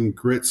difference between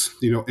grits,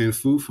 and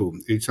fufu?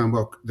 You're talking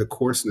about the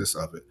coarseness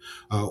of it.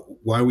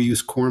 Why we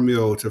use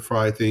cornmeal to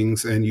fry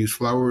things and use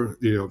flour,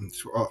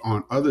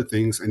 on other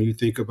things, and you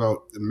think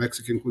about the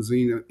Mexican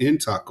cuisine in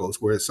tacos,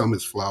 where some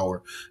is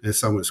flour and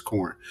some is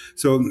corn.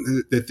 So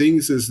the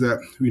things is that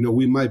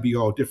we might be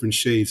all different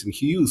shades and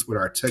hues, but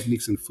our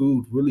techniques in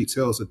food really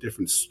tells a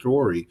different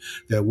story.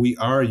 That we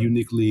are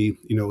uniquely,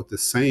 the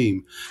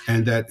same,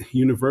 and that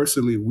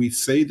universally we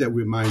say that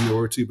we're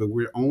minority, but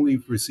we're only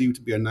perceived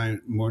to be a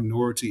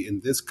minority in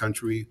this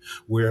country,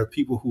 where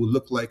people who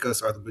look like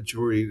us are the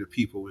majority of the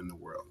people in the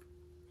world.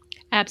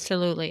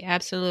 Absolutely.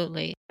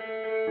 Absolutely.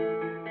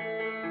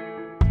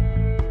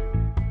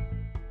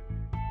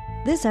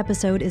 This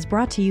episode is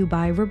brought to you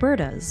by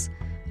Roberta's,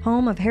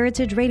 home of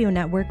Heritage Radio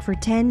Network for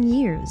 10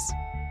 years.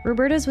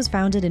 Roberta's was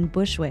founded in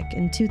Bushwick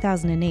in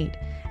 2008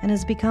 and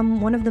has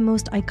become one of the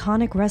most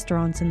iconic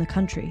restaurants in the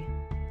country.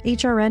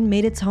 HRN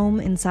made its home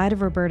inside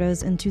of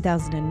Roberta's in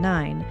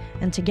 2009,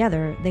 and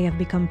together they have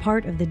become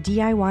part of the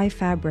DIY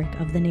fabric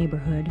of the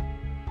neighborhood.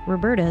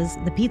 Roberta's,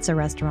 the pizza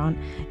restaurant,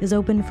 is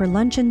open for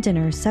lunch and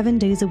dinner 7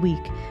 days a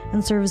week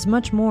and serves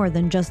much more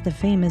than just the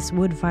famous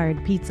wood-fired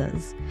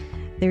pizzas.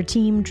 Their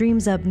team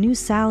dreams up new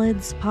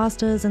salads,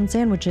 pastas, and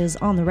sandwiches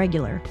on the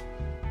regular.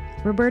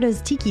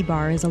 Roberta's Tiki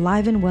Bar is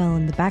alive and well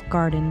in the back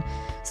garden,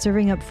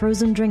 serving up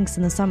frozen drinks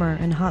in the summer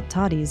and hot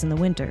toddies in the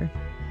winter.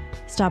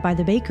 Stop by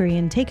the bakery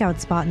and takeout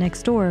spot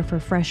next door for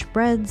fresh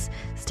breads,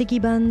 sticky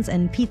buns,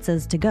 and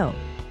pizzas to go.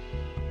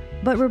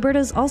 But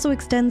Roberta's also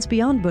extends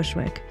beyond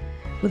Bushwick,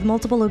 with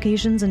multiple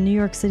locations in New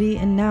York City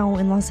and now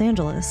in Los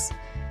Angeles.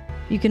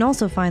 You can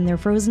also find their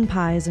frozen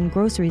pies in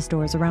grocery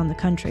stores around the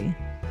country.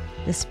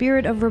 The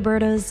spirit of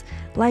Roberta's,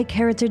 like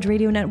Heritage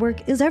Radio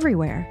Network, is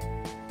everywhere.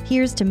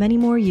 Here's to many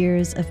more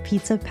years of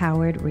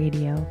pizza-powered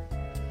radio.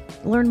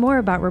 Learn more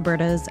about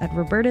Roberta's at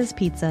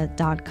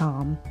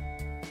robertaspizza.com.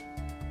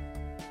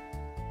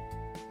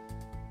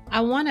 I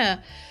want to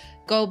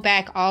go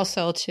back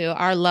also to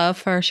our love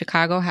for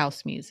Chicago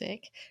house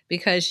music,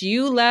 because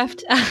you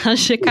left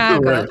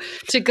Chicago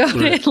to go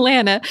to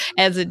Atlanta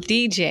as a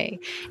DJ.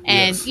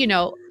 And,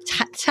 Yes.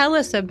 tell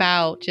us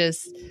about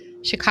just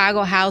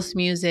Chicago house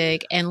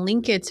music and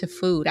link it to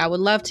food. I would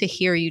love to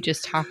hear you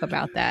just talk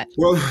about that.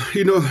 Well,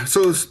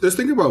 so let's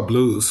think about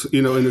blues,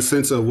 in the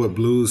sense of what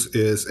blues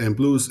is, and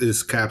blues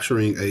is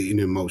capturing an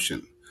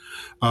emotion.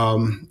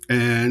 And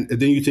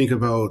then you think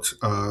about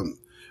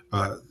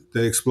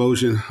the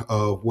explosion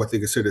of what they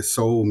consider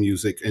soul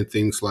music and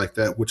things like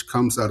that, which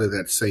comes out of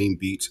that same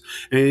beat.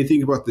 And you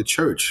think about the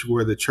church,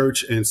 where the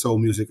church and soul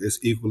music is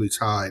equally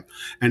tied.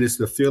 And it's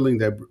the feeling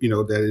that,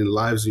 that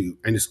enlives you.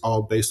 And it's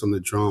all based on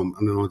the drum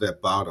and on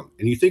that bottom.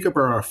 And you think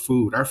about our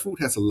food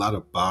has a lot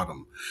of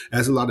bottom,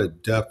 has a lot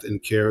of depth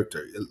and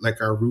character,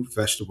 like our root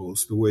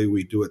vegetables, the way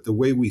we do it, the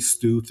way we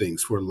stew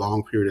things for a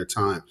long period of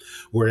time,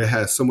 where it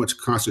has so much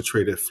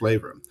concentrated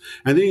flavor.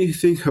 And then you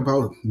think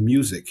about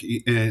music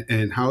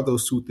and how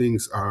those two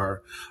things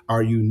are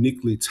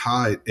uniquely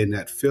tied in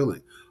that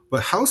feeling.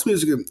 But house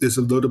music is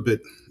a little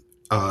bit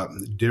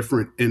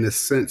different in the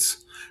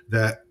sense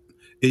that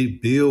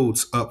it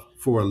builds up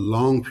for a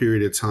long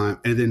period of time.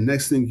 And then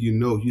next thing you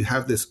know, you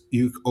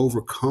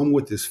overcome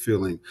with this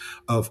feeling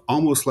of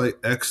almost like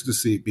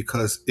ecstasy,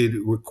 because it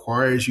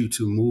requires you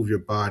to move your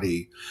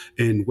body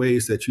in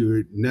ways that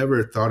you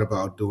never thought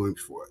about doing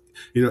before.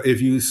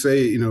 If you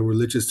say,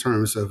 religious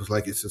terms of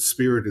like it's a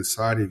spirit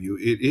inside of you,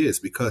 it is,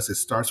 because it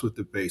starts with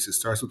the bass. It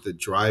starts with the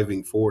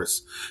driving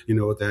force,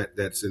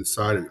 that's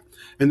inside of you.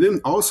 And then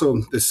also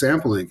the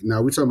sampling.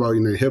 Now we're talking about,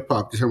 hip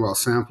hop, you're talking about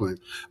sampling.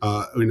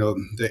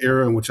 The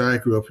era in which I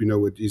grew up,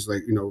 with these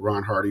like,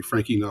 Ron Hardy,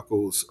 Frankie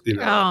Knuckles,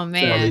 Oh, man.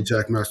 Charlie,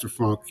 Jack Master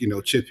Funk,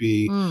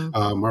 Chippy,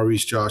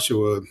 Maurice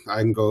Joshua,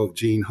 I can go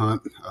Gene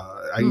Hunt,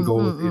 I can go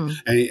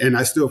with and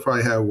I still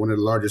probably have one of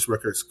the largest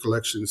records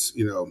collections,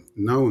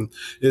 known,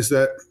 is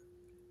that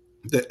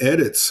the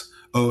edits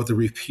of the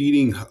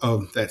repeating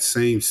of that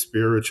same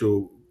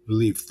spiritual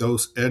belief,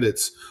 those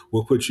edits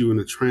will put you in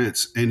a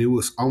trance. And it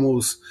was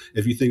almost,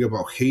 if you think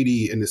about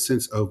Haiti in the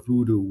sense of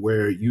voodoo,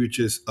 where you're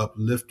just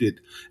uplifted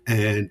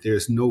and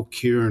there's no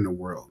care in the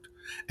world.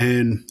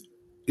 And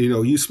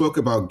you spoke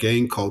about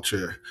gang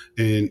culture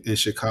in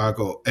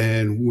Chicago.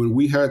 And when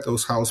we had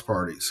those house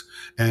parties,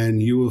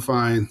 and you will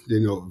find,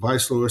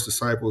 Vice Lords,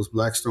 Disciples,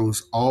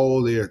 Blackstones,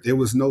 all there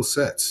was no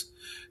sets.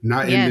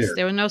 Not in there. Yes,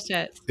 there were no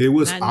sets. It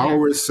was Not in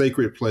our there.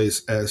 sacred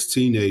place as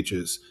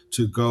teenagers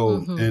to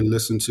go and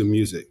listen to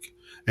music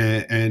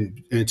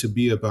and to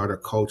be about a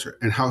culture.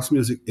 And house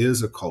music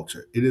is a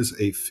culture. It is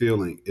a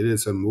feeling. It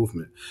is a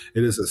movement.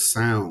 It is a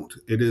sound.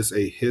 It is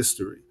a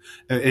history.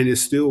 And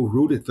it's still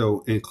rooted,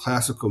 though, in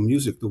classical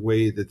music, the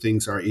way that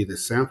things are either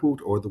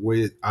sampled or the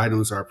way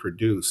items are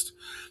produced.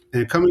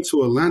 And coming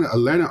to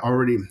Atlanta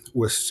already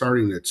was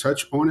starting to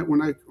touch on it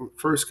when I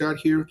first got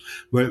here,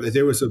 but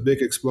there was a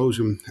big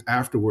explosion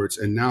afterwards.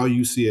 And now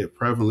you see it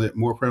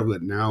more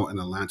prevalent now in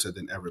Atlanta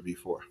than ever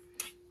before.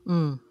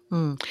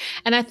 Mm.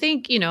 And I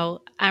think,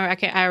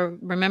 I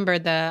remember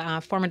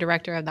the former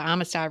director of the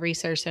Amistad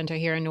Research Center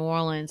here in New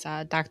Orleans,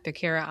 Dr.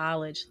 Kara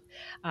Ollage.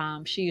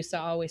 She used to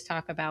always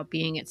talk about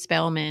being at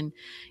Spelman,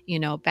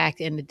 back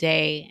in the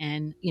day.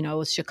 And, it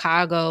was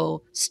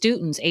Chicago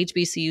students,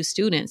 HBCU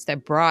students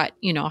that brought,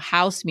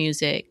 house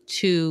music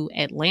to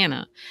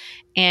Atlanta.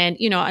 And,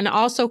 and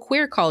also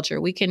queer culture.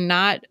 We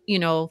cannot,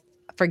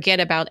 forget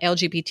about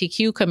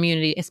LGBTQ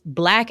community. It's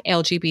Black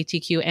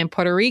LGBTQ and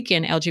Puerto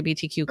Rican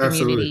LGBTQ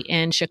community Absolutely.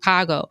 in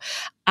Chicago.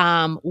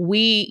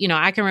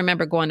 I can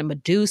remember going to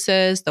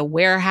Medusa's, the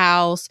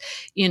Warehouse,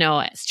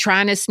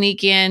 trying to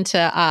sneak into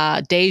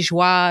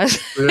Dejois,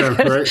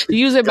 Yeah, right.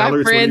 using my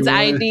Gallery friend's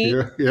 21. ID.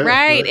 Yeah, yeah, Right.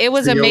 right. It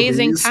was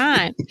amazing CLDs.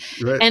 time.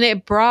 Right. And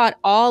it brought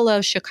all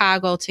of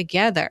Chicago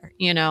together,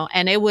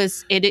 and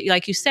it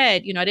like you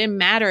said, it didn't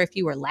matter if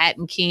you were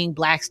Latin King,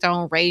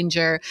 Blackstone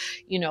Ranger,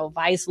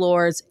 Vice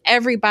Lords,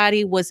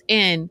 everybody was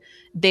in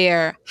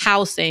their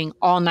housing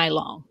all night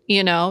long,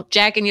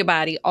 jacking your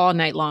body all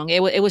night long.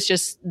 It was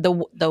just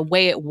the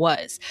way it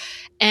was.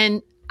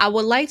 And I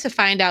would like to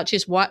find out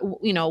just what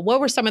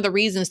were some of the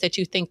reasons that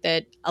you think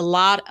that a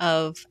lot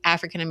of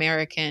African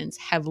Americans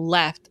have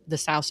left the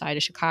South Side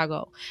of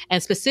Chicago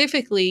and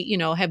specifically,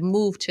 have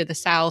moved to the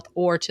South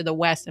or to the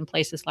West in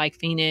places like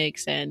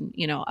Phoenix and,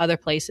 other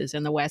places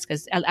in the West?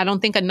 Because I don't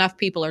think enough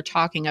people are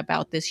talking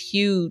about this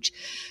huge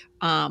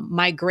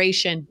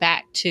migration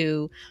back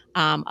to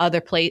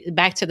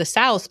back to the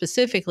South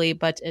specifically,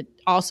 but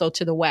also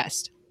to the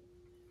West.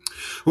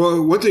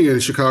 Well, one thing in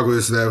Chicago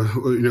is that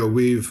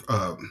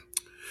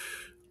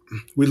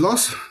we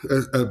lost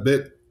a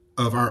bit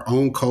of our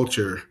own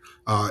culture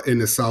in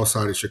the South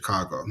Side of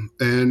Chicago.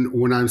 And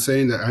when I'm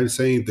saying that, I'm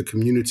saying the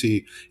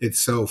community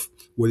itself,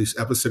 where these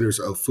epicenters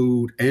of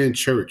food and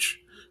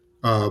church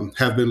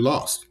have been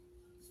lost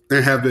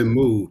and have been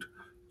moved.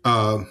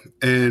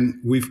 And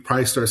we've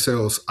priced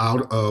ourselves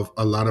out of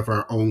a lot of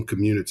our own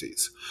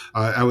communities.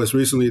 I was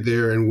recently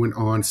there and went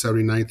on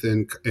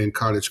 79th and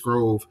Cottage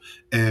Grove,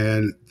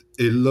 and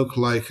it looked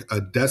like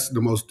the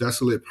most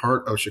desolate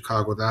part of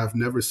Chicago that I've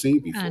never seen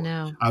before. I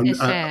know. It's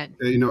sad.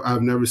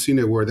 I've never seen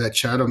it where that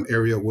Chatham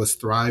area was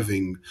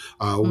thriving.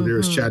 Where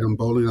there's Chatham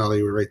Bowling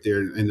Alley right there,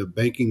 and the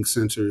banking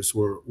centers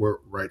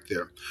were right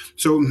there.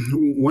 So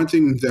one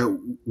thing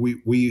that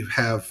we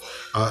have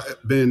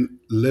been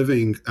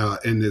living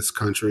in this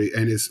country,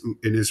 and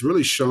it's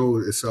really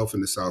shown itself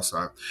in the South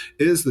Side,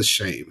 is the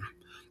shame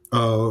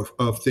of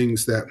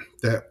things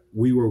that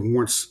we were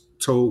once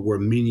told were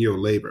menial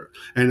labor.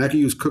 And I can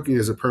use cooking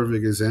as a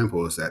perfect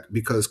example of that,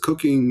 because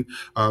cooking,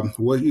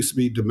 what used to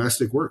be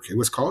domestic work, it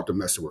was called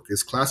domestic work.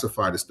 It's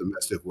classified as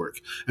domestic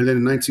work. And then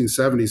in the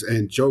 1970s,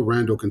 and Joe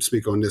Randall can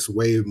speak on this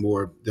way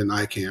more than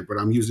I can, but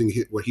I'm using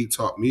what he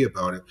taught me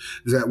about it,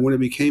 is that when it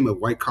became a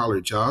white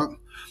collar job,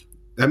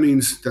 that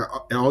means that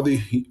all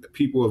the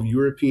people of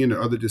European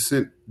and other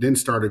descent then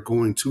started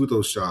going to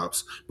those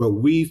jobs. But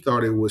we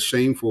thought it was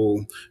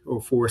shameful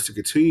for us to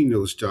continue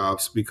those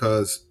jobs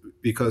because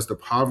the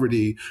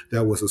poverty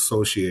that was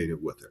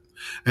associated with it.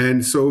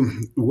 And so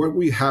what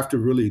we have to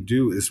really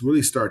do is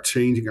really start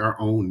changing our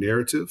own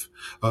narrative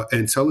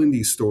and telling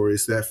these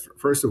stories that,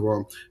 first of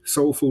all,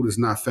 soul food is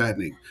not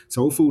fattening.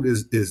 Soul food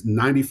is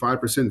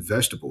 95%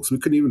 vegetables. We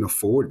couldn't even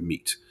afford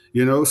meat.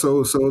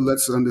 So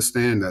let's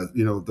understand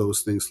that,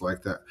 those things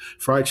like that.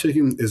 Fried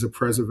chicken is a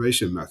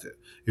preservation method.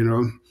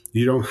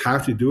 You don't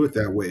have to do it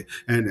that way.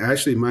 And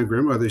actually, my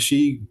grandmother,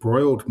 she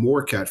broiled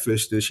more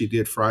catfish than she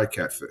did fried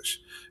catfish.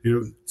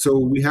 So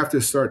we have to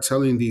start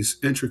telling these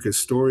intricate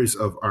stories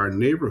of our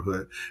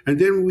neighborhood. And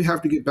then we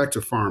have to get back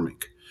to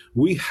farming.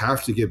 We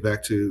have to get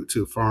back to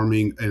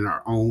farming in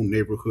our own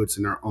neighborhoods,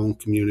 in our own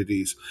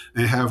communities,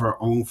 and have our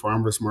own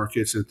farmers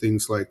markets and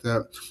things like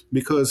that,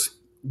 because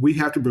we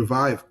have to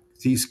provide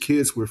these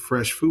kids with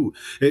fresh food.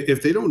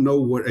 If they don't know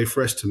what a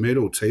fresh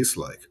tomato tastes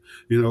like,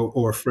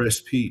 or a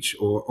fresh peach,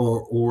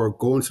 or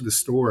go into the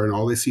store and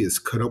all they see is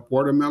cut up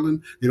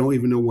watermelon, they don't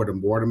even know what a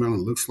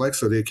watermelon looks like,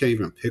 so they can't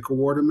even pick a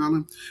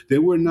watermelon.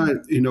 Then we're not,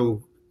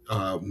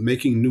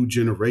 making new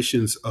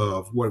generations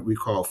of what we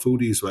call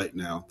foodies right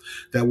now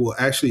that will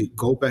actually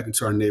go back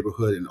into our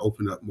neighborhood and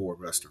open up more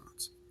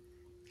restaurants.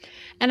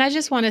 And I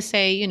just want to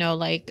say,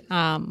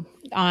 on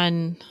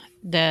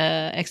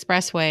the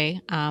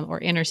expressway or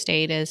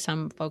interstate, as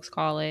some folks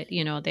call it,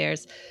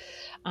 there's,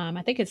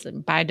 I think it's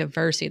by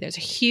diversity. There's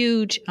a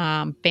huge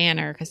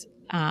banner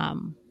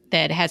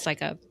that has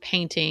like a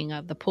painting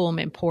of the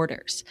Pullman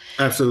porters.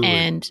 Absolutely.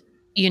 And,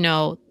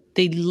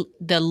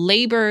 the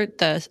labor,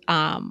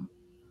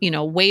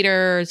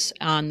 waiters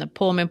on the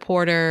Pullman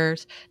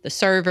porters, the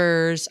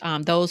servers,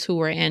 those who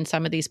were in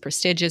some of these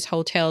prestigious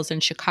hotels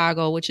in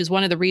Chicago, which is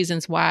one of the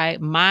reasons why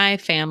my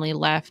family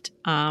left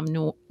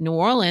New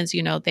Orleans.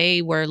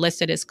 They were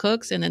listed as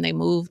cooks, and then they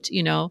moved,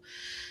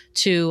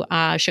 to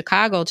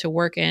Chicago to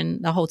work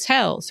in the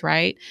hotels,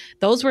 right?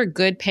 Those were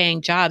good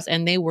paying jobs,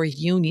 and they were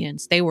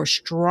unions. They were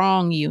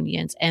strong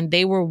unions, and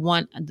they were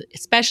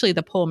especially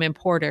the Pullman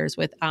porters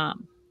with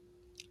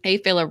A.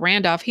 Philip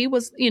Randolph, he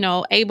was,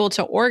 able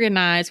to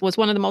organize, was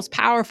one of the most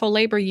powerful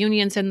labor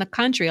unions in the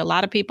country. A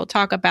lot of people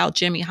talk about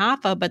Jimmy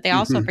Hoffa, but they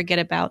also forget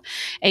about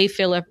A.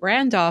 Philip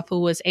Randolph, who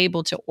was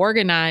able to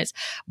organize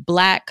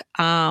Black,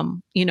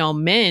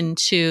 men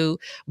to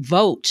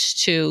vote,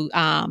 to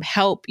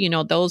help,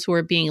 those who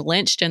were being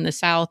lynched in the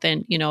South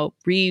and,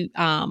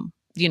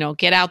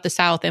 get out the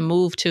South and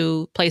move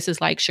to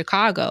places like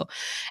Chicago.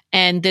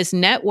 And this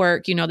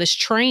network, this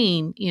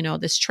train,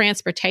 this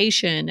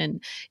transportation.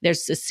 And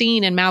there's a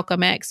scene in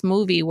Malcolm X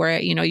movie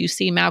where, you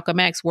see Malcolm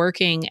X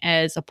working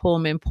as a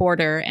Pullman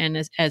porter and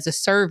as a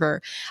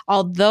server.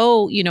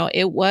 Although,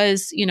 it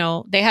was,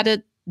 they had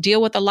to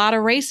deal with a lot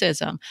of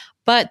racism,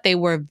 but they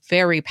were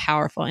very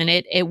powerful, and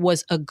it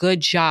was a good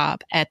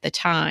job at the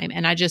time.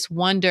 And I just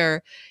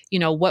wonder,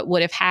 what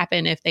would have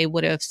happened if they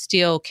would have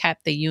still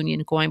kept the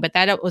union going. But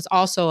that was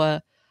also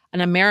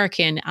an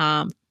American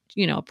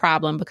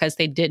problem, because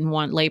they didn't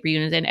want labor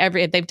unions,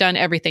 and they've done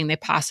everything they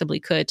possibly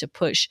could to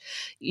push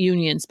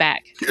unions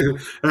back.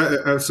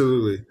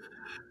 Absolutely.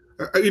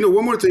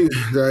 One more thing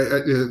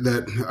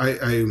that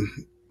I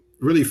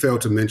really failed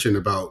to mention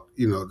about,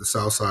 the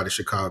South Side of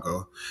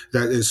Chicago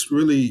that is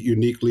really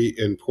uniquely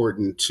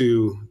important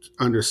to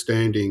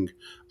understanding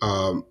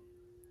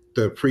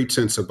the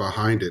pretense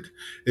behind it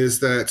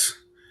is that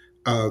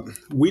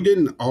we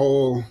didn't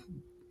all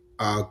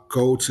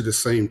go to the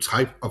same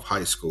type of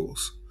high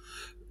schools,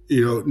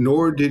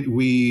 nor did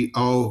we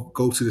all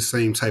go to the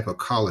same type of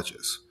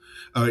colleges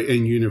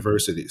and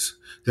universities.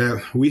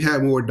 That we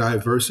have more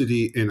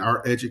diversity in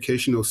our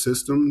educational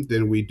system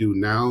than we do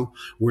now,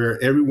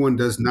 where everyone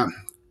does not,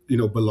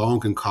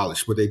 belong in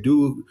college, but they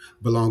do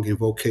belong in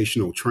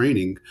vocational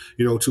training,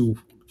 to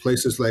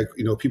places like,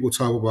 people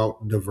talk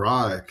about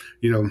DeVry,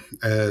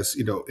 as,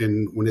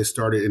 when it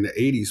started in the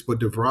 80s, but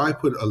DeVry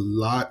put a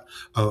lot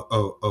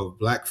of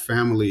Black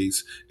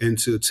families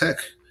into tech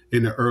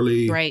in the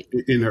early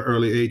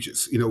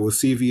ages, with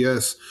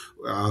CVS,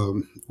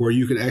 where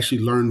you can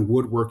actually learn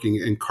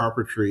woodworking and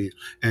carpentry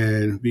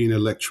and being an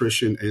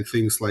electrician and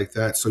things like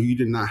that. So you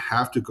did not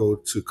have to go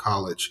to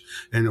college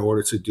in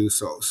order to do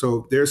so.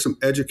 So there's some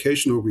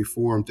educational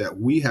reform that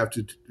we have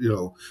to,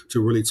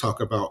 to really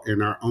talk about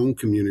in our own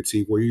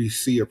community, where you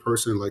see a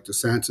person like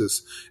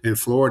DeSantis in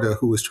Florida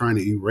who is trying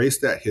to erase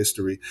that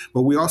history.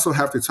 But we also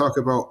have to talk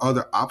about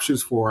other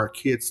options for our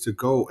kids to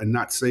go, and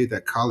not say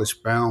that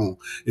college bound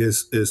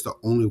is the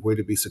only way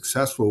to be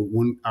successful,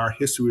 when our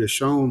history has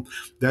shown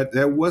that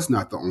that was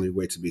not the only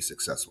way to be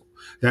successful,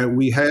 that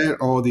we had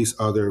all these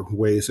other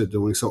ways of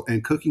doing so.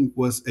 And cooking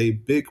was a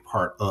big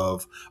part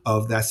of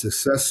that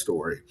success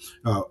story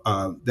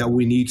that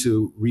we need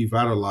to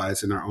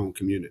revitalize in our own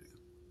community.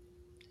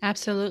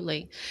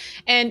 Absolutely.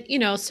 And,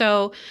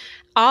 so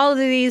all of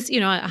these,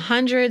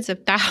 hundreds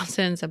of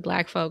thousands of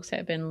Black folks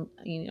have been,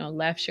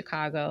 left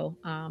Chicago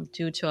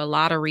due to a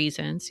lot of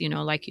reasons,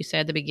 like you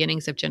said, the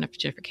beginnings of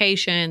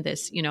gentrification,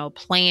 this,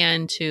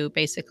 plan to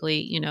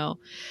basically,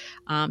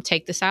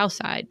 take the South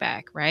Side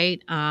back,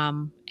 right?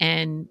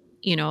 And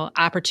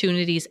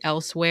opportunities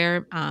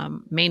elsewhere.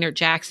 Maynard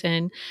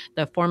Jackson,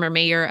 the former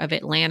mayor of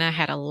Atlanta,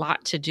 had a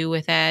lot to do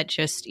with that.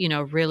 Just,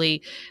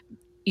 really,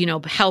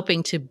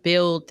 helping to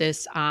build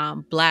this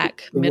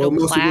Black middle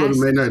most class.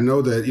 People may not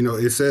know that,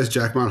 it says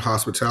Jackmont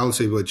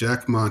Hospitality, but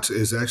Jackmont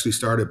is actually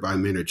started by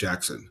Maynard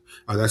Jackson.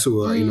 That's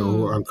who,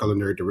 who I'm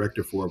culinary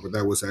director for, but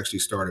that was actually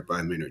started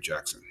by Maynard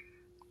Jackson.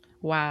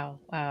 Wow.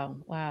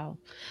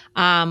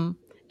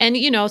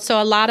 And,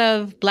 so a lot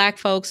of Black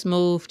folks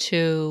moved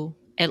to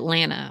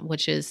Atlanta,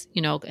 which is,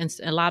 in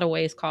a lot of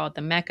ways called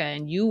the Mecca.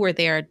 And you were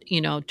there,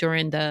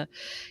 during the,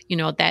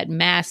 that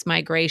mass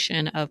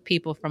migration of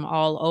people from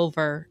all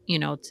over,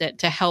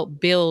 to help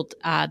build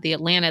the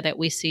Atlanta that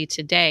we see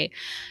today.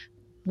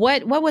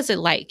 What was it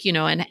like,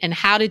 and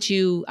how did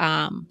you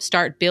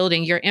start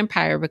building your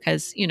empire?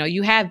 Because,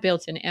 you have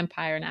built an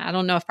empire. And I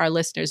don't know if our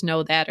listeners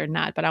know that or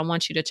not, but I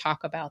want you to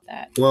talk about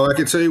that. Well, I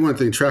can tell you one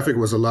thing. Traffic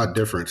was a lot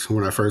different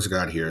when I first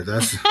got here.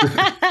 That's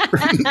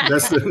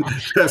that's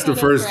the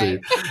first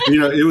thing.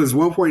 It was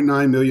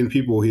 1.9 million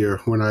people here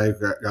when I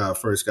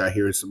first got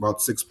here. It's about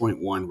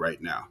 6.1 right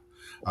now.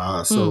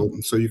 So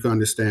you can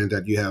understand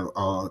that you have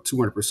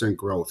 200%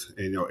 growth,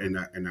 in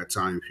that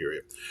time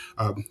period.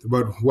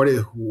 But what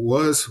it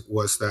was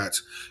that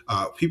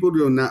people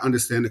do not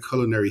understand the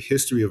culinary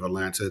history of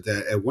Atlanta.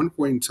 That at one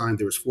point in time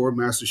there was 4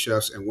 master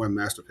chefs and 1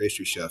 master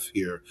pastry chef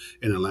here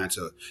in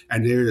Atlanta,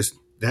 and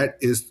that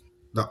is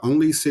the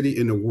only city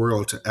in the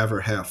world to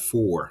ever have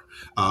 4.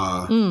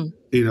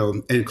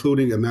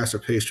 Including a master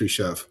pastry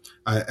chef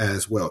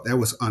as well. That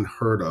was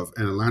unheard of.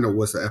 And Atlanta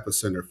was the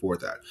epicenter for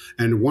that.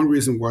 And one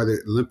reason why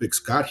the Olympics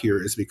got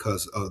here is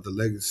because of the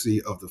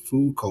legacy of the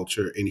food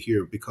culture in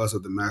here, because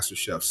of the master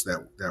chefs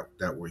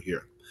that were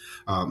here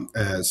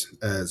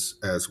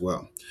as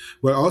well.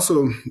 But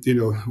also,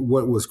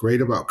 what was great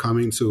about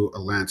coming to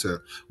Atlanta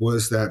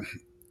was that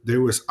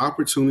there was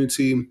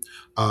opportunity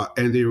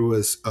and there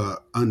was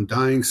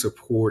undying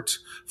support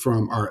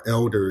from our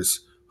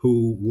elders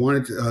who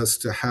wanted us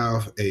to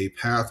have a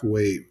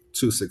pathway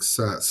to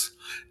success,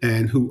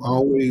 and who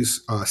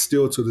always,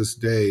 still to this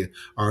day,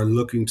 are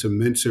looking to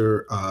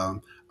mentor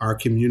our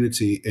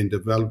community in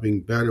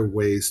developing better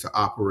ways to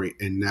operate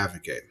and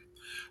navigate.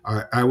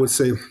 I would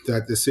say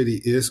that the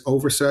city is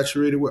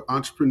oversaturated with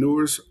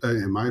entrepreneurs,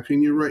 in my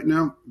opinion, right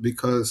now,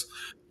 because,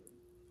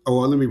 oh,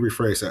 well, let me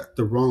rephrase that.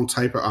 The wrong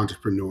type of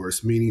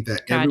entrepreneurs, meaning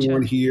that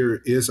everyone Gotcha.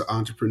 here is an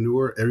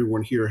entrepreneur.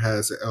 Everyone here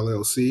has an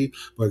LLC,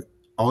 but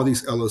all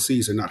these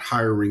LLCs are not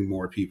hiring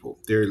more people.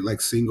 They're like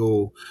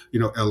single,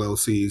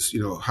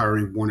 LLCs,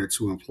 hiring one or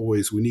two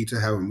employees. We need to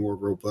have a more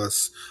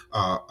robust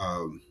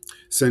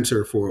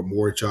center for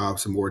more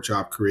jobs and more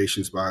job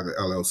creations by the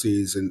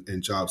LLCs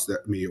and jobs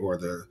that me or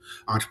the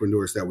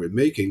entrepreneurs that we're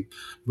making.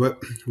 But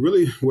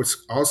really,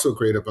 what's also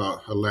great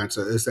about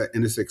Atlanta is that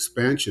in its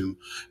expansion,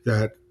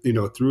 that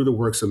through the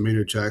works of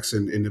Maynard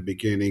Jackson in the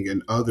beginning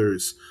and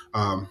others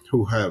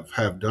who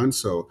have done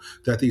so,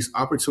 that these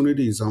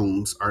opportunity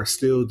zones are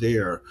still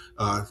there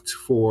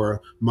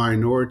for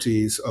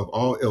minorities of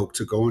all ilk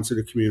to go into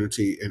the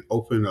community and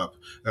open up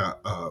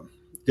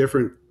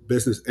different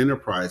business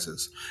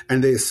enterprises,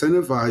 and they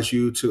incentivize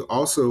you to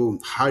also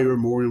hire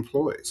more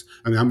employees.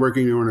 I mean, I'm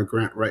working on a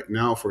grant right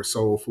now for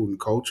Soul Food and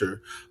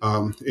Culture,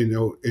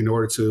 in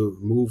order to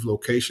move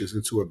locations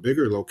into a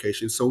bigger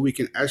location so we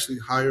can actually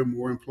hire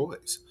more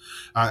employees.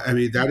 I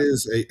mean, that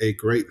is a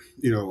great,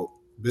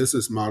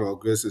 business model,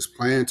 business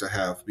plan to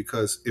have,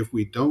 because if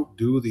we don't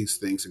do these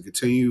things and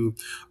continue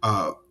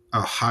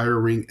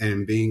hiring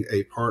and being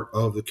a part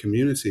of the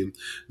community,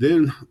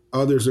 then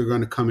others are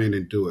going to come in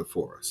and do it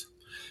for us.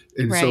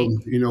 And so,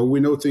 Right.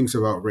 we know things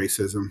about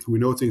racism. We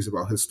know things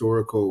about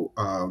historical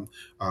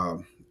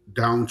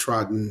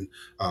downtrodden,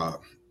 uh,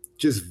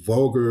 just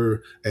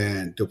vulgar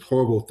and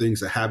deplorable things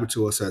that happen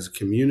to us as a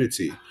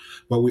community.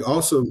 But we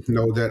also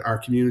know that our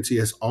community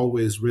has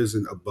always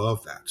risen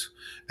above that.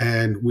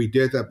 And we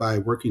did that by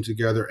working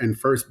together and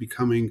first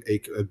becoming a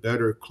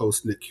better,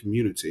 close knit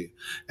community.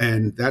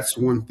 And that's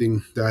one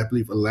thing that I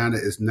believe Atlanta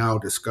is now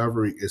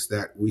discovering, is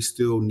that we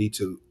still need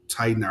to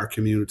tighten our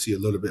community a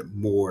little bit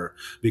more,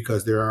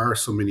 because there are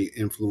so many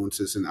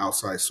influences and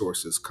outside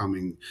sources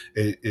coming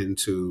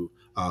into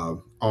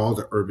all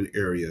the urban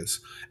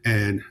areas,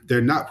 and they're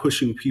not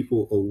pushing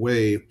people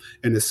away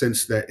in the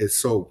sense that it's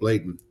so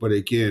blatant. But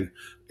again,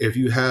 if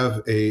you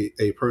have a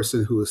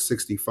person who is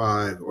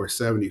 65 or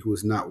 70 who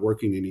is not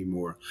working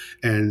anymore,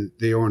 and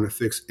they are on a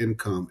fixed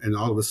income, and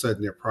all of a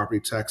sudden their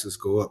property taxes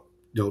go up,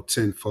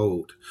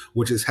 tenfold,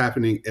 which is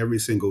happening every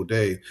single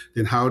day,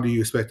 then how do you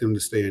expect them to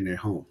stay in their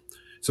home?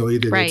 So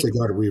either they Right. take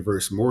out a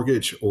reverse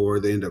mortgage,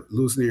 or they end up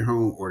losing their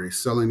home, or they're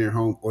selling their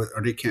home, or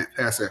they can't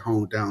pass that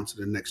home down to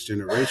the next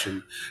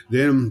generation.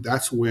 Then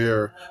that's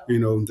where,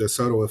 the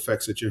subtle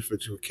effects of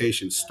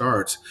gentrification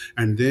starts.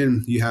 And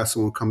then you have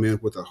someone come in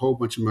with a whole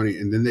bunch of money,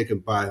 and then they can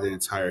buy the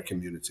entire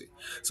community.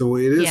 So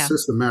it is Yeah.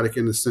 systematic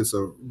in the sense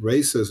of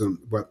racism,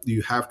 but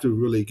you have to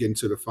really get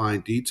into the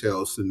fine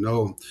details to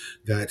know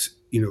that,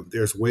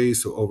 there's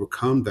ways to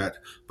overcome that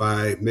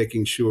by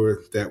making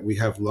sure that we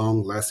have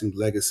long lasting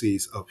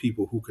legacies of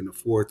people who can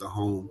afford the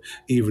home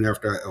even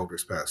after our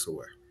elders pass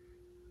away.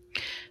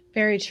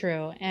 Very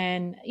true.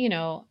 And,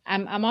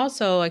 I'm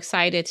also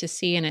excited to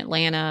see in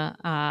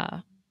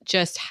Atlanta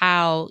just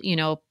how,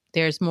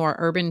 there's more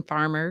urban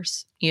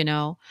farmers, it's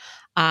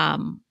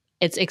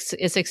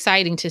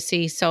exciting to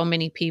see so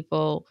many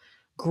people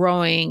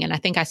growing. And I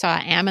think I saw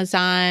an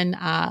Amazon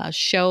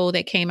show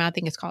that came out. I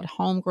think it's called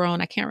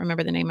Homegrown. I can't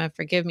remember the name of it,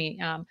 forgive me.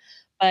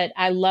 But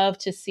I love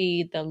to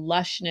see the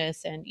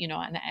lushness and,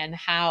 and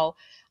how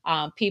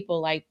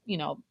people like,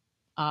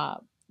 uh,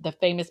 the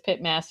famous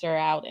pit master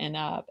out in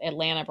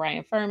Atlanta,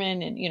 Brian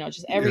Furman, and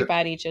just Yeah.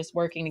 everybody just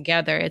working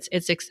together.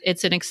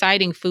 It's an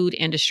exciting food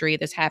industry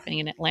that's happening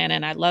in Atlanta,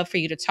 and I'd love for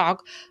you to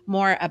talk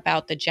more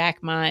about the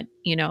Jackmont,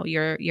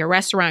 your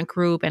restaurant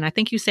group. And I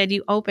think you said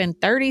you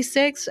opened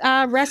 36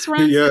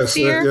 restaurants this Yes,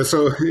 year. yeah.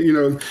 So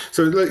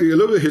so like a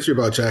little bit of history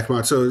about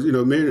Jackmont. So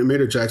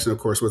Maynard Jackson, of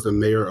course, was the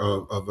mayor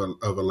of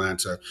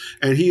Atlanta,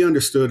 and he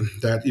understood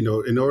that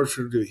in order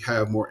to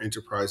have more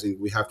enterprising,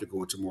 we have to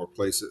go into more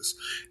places.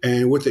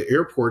 And with the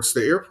airports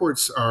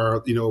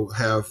are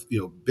have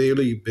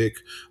really big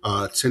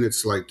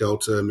tenants like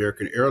Delta,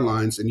 American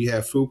Airlines, and you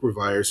have food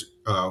providers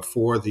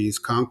for these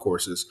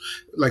concourses,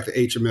 like the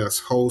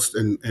HMS Host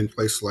and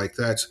places like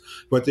that.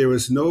 But there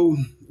is no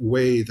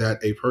way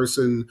that a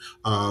person,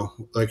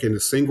 like in a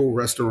single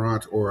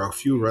restaurant or a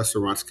few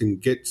restaurants, can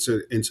get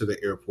into the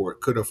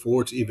airport, could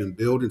afford to even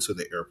build into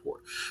the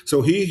airport.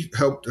 So he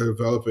helped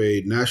develop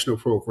a national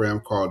program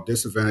called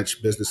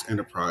Disadvantaged Business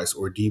Enterprise,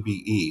 or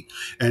DBE.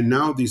 And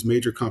now these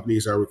major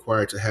companies are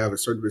required to have a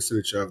certain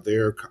percentage of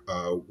their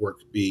work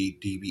be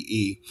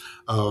DBE,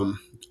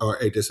 or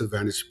a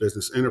disadvantaged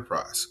business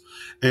enterprise.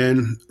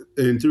 And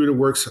through the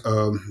works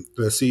of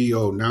the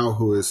CEO now,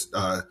 who is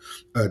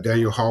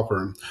Daniel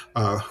Halpern,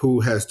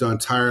 who has done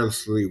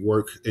tirelessly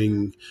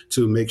working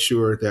to make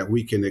sure that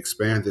we can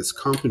expand this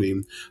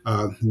company.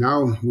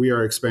 Now we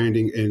are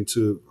expanding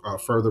into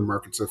further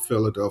markets of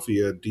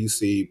Philadelphia,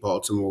 DC,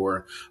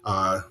 Baltimore,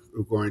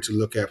 we're going to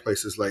look at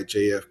places like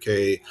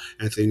JFK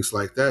and things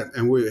like that.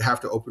 And we have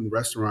to open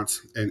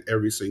restaurants in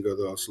every single of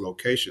those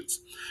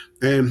locations.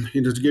 And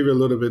to give you a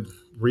little bit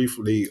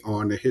briefly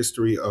on the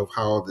history of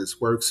how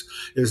this works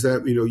is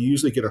that you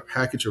usually get a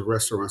package of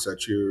restaurants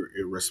that you're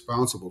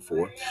responsible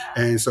for,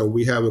 and so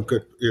we have a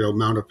good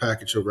amount of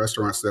package of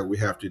restaurants that we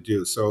have to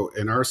do. So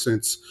in our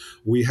sense,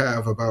 we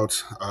have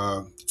about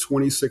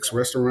 26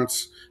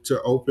 restaurants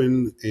to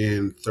open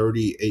in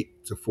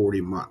 38 to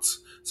 40 months.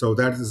 So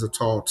that is a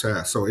tall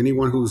task. So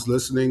anyone who's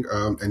listening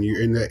and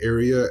you're in that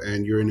area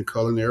and you're in the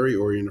culinary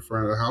or you're in the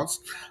front of the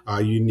house,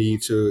 you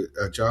need to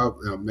a job.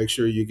 Make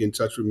sure you get in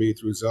touch with me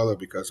through Zella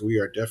because we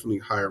are definitely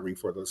hiring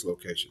for those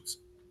locations.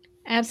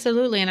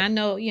 Absolutely. And I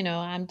know,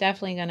 I'm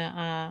definitely going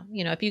to,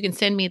 if you can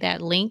send me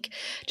that link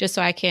just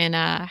so I can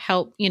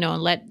help,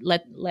 and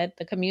let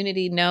the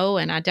community know.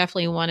 And I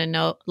definitely want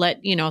to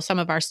let some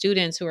of our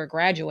students who are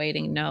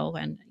graduating know.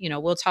 And,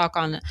 we'll talk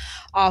on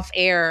off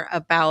air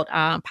about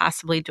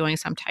possibly doing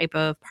some type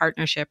of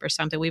partnership or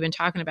something. We've been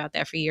talking about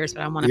that for years,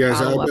 but I want to Yes,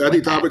 follow up I with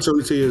think the that.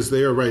 opportunity is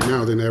there right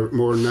now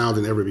more now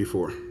than ever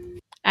before.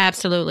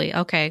 Absolutely.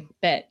 Okay.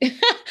 Bet.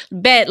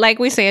 Bet. Like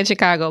we say in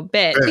Chicago,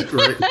 bet.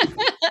 Right.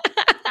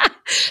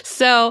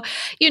 So,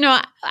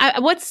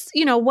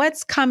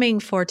 what's coming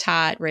for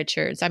Todd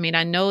Richards? I mean,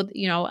 I know,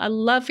 I'd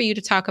love for you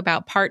to talk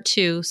about part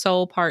 2,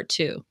 Soul Part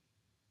 2.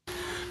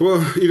 Well,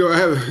 I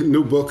have a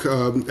new book.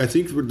 I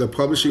think the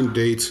publishing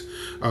date,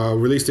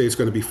 release date is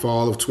going to be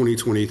fall of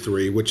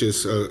 2023, which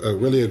is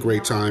really a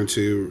great time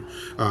to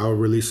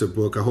release a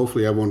book.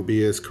 Hopefully, I won't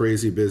be as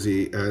crazy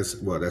busy as.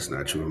 Well, that's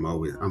not true.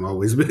 I'm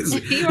always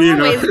busy.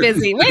 You're always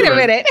busy. Wait a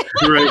minute.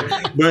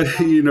 Right, but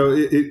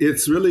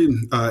it's really.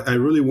 I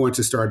really want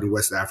to start in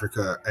West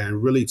Africa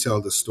and really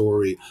tell the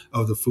story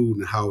of the food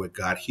and how it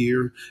got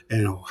here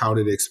and how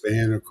did it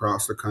expand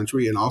across the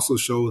country, and also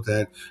show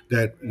that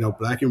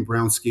black and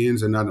brown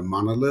skins are not a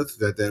monolith,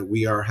 that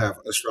we have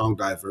a strong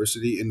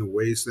diversity in the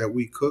ways that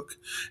we cook,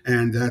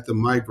 and that the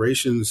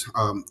migrations,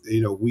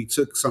 we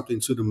took something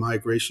to the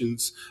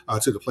migrations,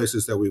 to the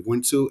places that we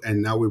went to,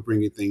 and now we're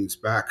bringing things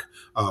back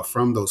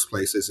from those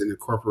places and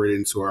incorporate it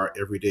into our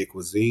everyday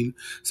cuisine,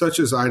 such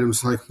as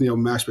items like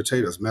mashed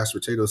potatoes. Mashed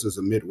potatoes is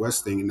a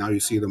Midwest thing, and now you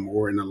see them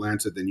more in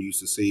Atlanta than you used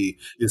to see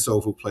in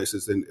soul food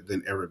places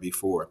than ever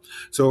before.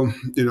 So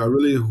I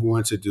really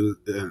want to do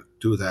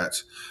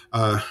that.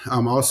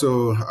 I'm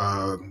also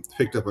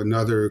picked up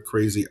another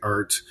crazy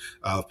art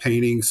of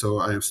painting, so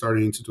I am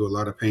starting to do a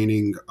lot of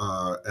painting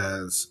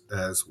as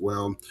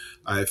well.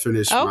 I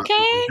finished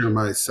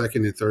my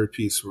second and third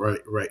piece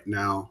right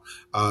now.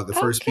 The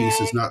first piece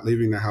is not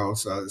leaving the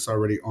house. It's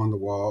already on the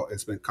wall.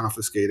 It's been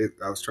confiscated.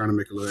 I was trying to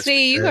make a little.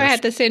 See, you're gonna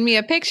have to send me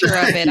a picture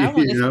of it. I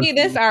want to see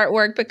this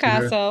artwork,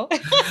 Picasso.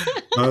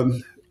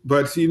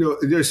 But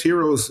there's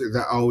heroes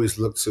that I always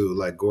look to,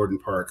 like Gordon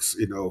Parks,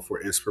 for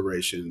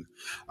inspiration.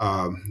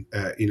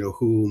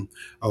 Who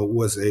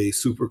was a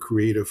super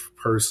creative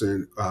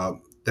person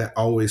that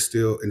always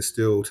still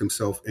instilled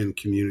himself in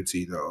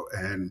community, though,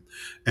 and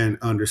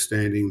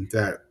understanding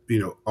that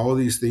all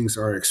these things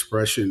are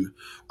expression,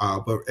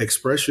 but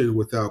expression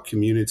without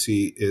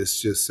community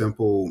is just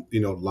simple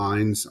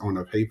lines on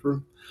a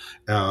paper.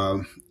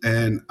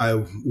 And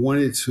I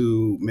wanted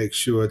to make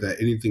sure that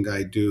anything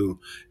I do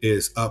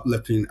is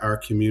uplifting our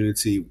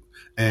community.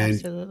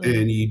 And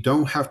you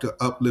don't have to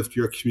uplift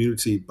your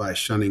community by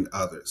shunning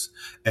others.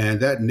 And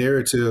that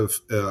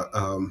narrative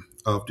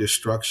of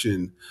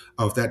destruction,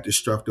 of that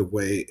destructive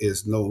way,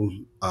 is no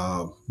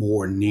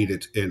more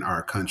needed in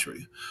our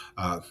country.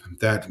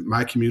 That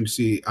my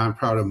community, I'm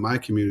proud of my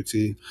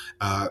community,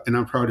 and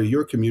I'm proud of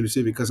your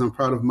community because I'm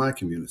proud of my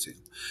community.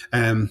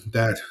 And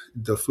that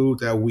the food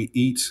that we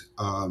eat,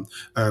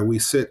 we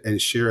sit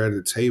and share at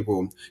a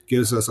table,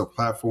 gives us a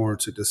platform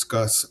to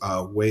discuss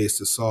ways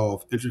to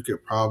solve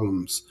intricate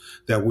problems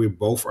that we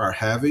both are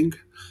having.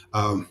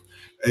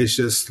 It's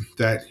just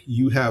that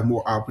you have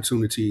more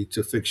opportunity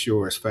to fix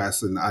yours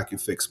faster than I can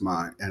fix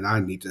mine. And I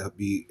need to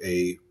be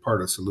a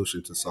part of the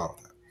solution to solve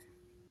that.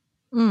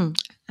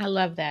 I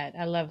love that.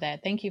 I love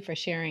that. Thank you for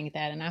sharing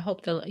that. And I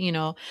hope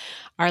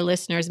our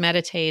listeners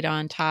meditate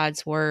on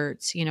Todd's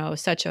words.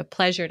 Such a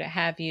pleasure to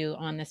have you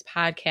on this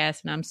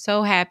podcast. And I'm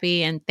so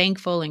happy and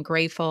thankful and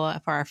grateful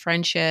for our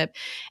friendship,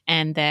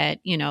 and that,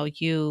 you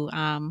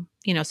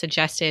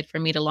suggested for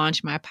me to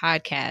launch my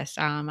podcast.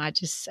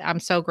 I'm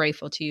so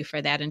grateful to you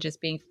for that, and just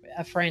being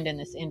a friend in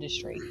this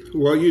industry.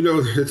 Well,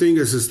 the thing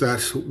is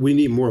that we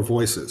need more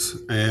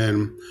voices,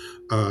 and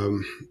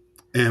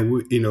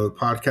the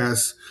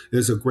podcast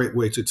is a great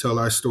way to tell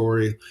our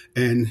story.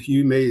 And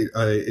you made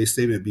a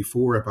statement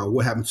before about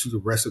what happened to the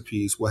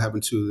recipes, what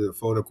happened to the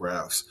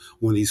photographs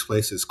when these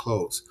places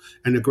close.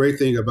 And the great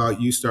thing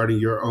about you starting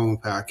your own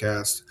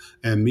podcast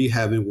and me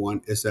having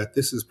one is that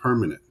this is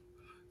permanent.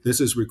 This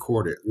is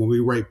recorded. When we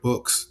write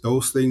books,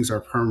 those things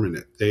are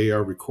permanent. They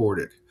are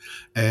recorded.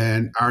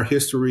 And our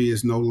history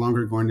is no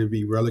longer going to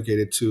be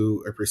relegated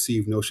to a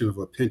perceived notion of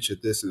a pinch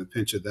of this and a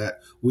pinch of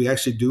that. We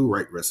actually do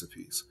write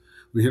recipes.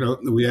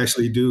 We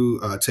actually do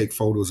take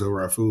photos of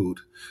our food.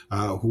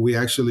 We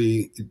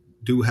actually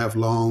do have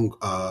long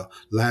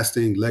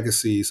lasting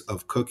legacies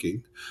of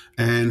cooking,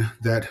 and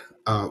that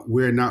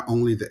we're not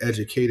only the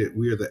educated,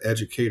 we are the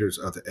educators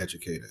of the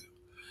educated.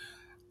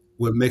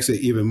 What makes it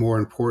even more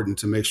important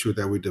to make sure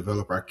that we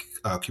develop our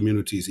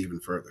communities even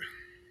further.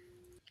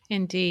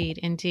 Indeed,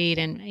 indeed.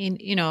 And,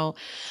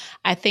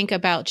 I think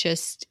about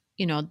just,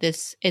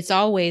 this, it's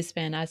always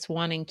been us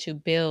wanting to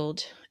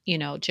build,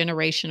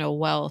 generational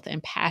wealth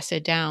and pass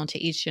it down to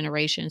each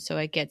generation so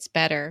it gets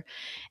better.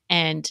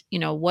 And,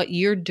 what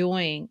you're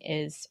doing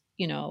is,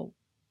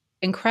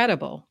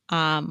 incredible.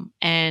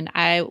 And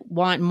I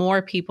want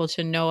more people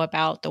to know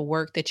about the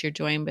work that you're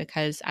doing,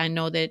 because I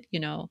know that,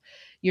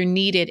 you're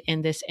needed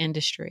in this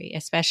industry,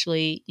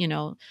 especially,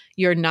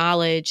 your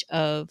knowledge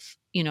of,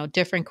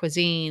 different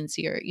cuisines,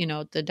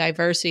 the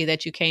diversity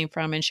that you came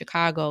from in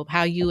Chicago,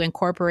 how you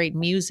incorporate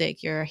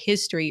music, your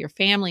history, your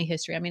family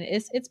history. I mean,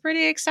 it's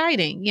pretty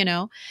exciting,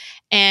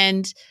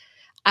 and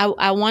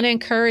I want to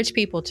encourage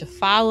people to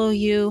follow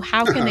you.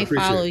 How can I they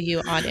appreciate follow it.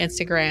 you on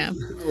Instagram?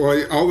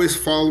 Well, always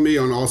follow me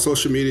on all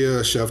social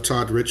media, Chef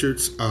Todd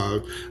Richards.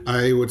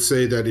 I would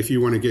say that if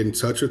you want to get in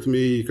touch with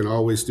me, you can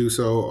always do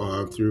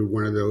so through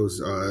one of those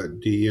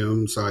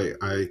DMs.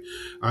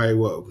 I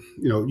will,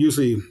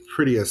 usually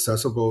pretty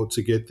accessible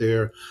to get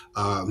there.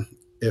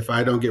 If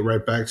I don't get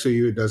right back to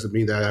you, it doesn't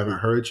mean that I haven't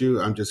heard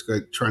you. I'm just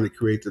trying to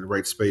create the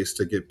right space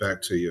to get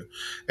back to you.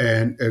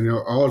 And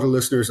all the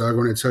listeners are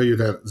going to tell you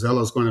that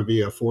Zella is going to be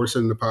a force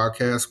in the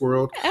podcast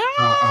world.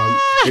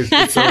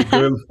 It's so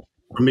good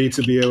for me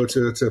to be able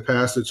to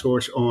pass the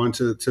torch on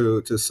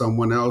to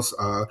someone else.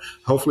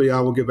 Hopefully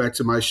I will get back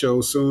to my show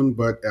soon,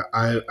 but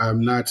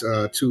I'm not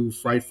too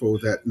frightful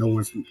that no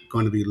one's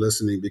going to be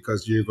listening,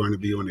 because you're going to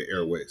be on the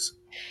airways.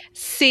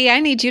 See, I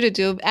need you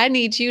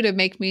to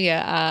make me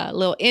a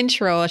little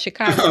intro, a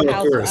Chicago Of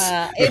House course.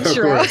 Of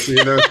intro. course,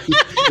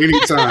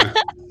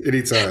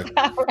 anytime.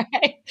 All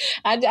right.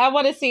 I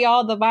want to see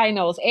all the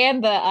vinyls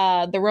and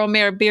the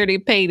Romare Beardy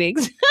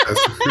paintings.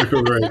 That's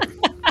right.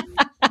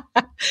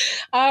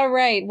 All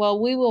right.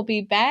 Well, we will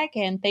be back,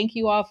 and thank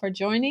you all for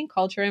joining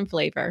Culture and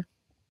Flavor.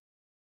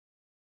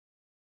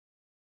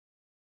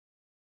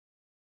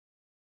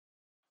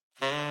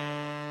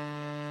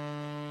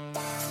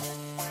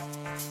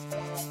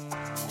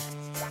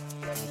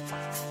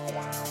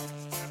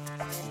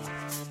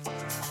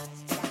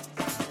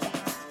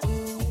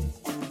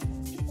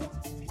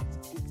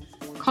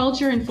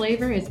 Culture and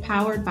Flavor is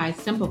powered by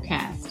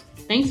Simplecast.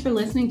 Thanks for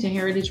listening to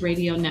Heritage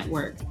Radio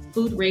Network,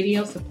 food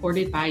radio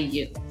supported by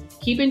you.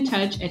 Keep in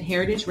touch at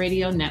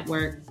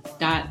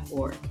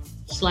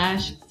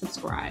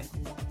heritageradionetwork.org/subscribe.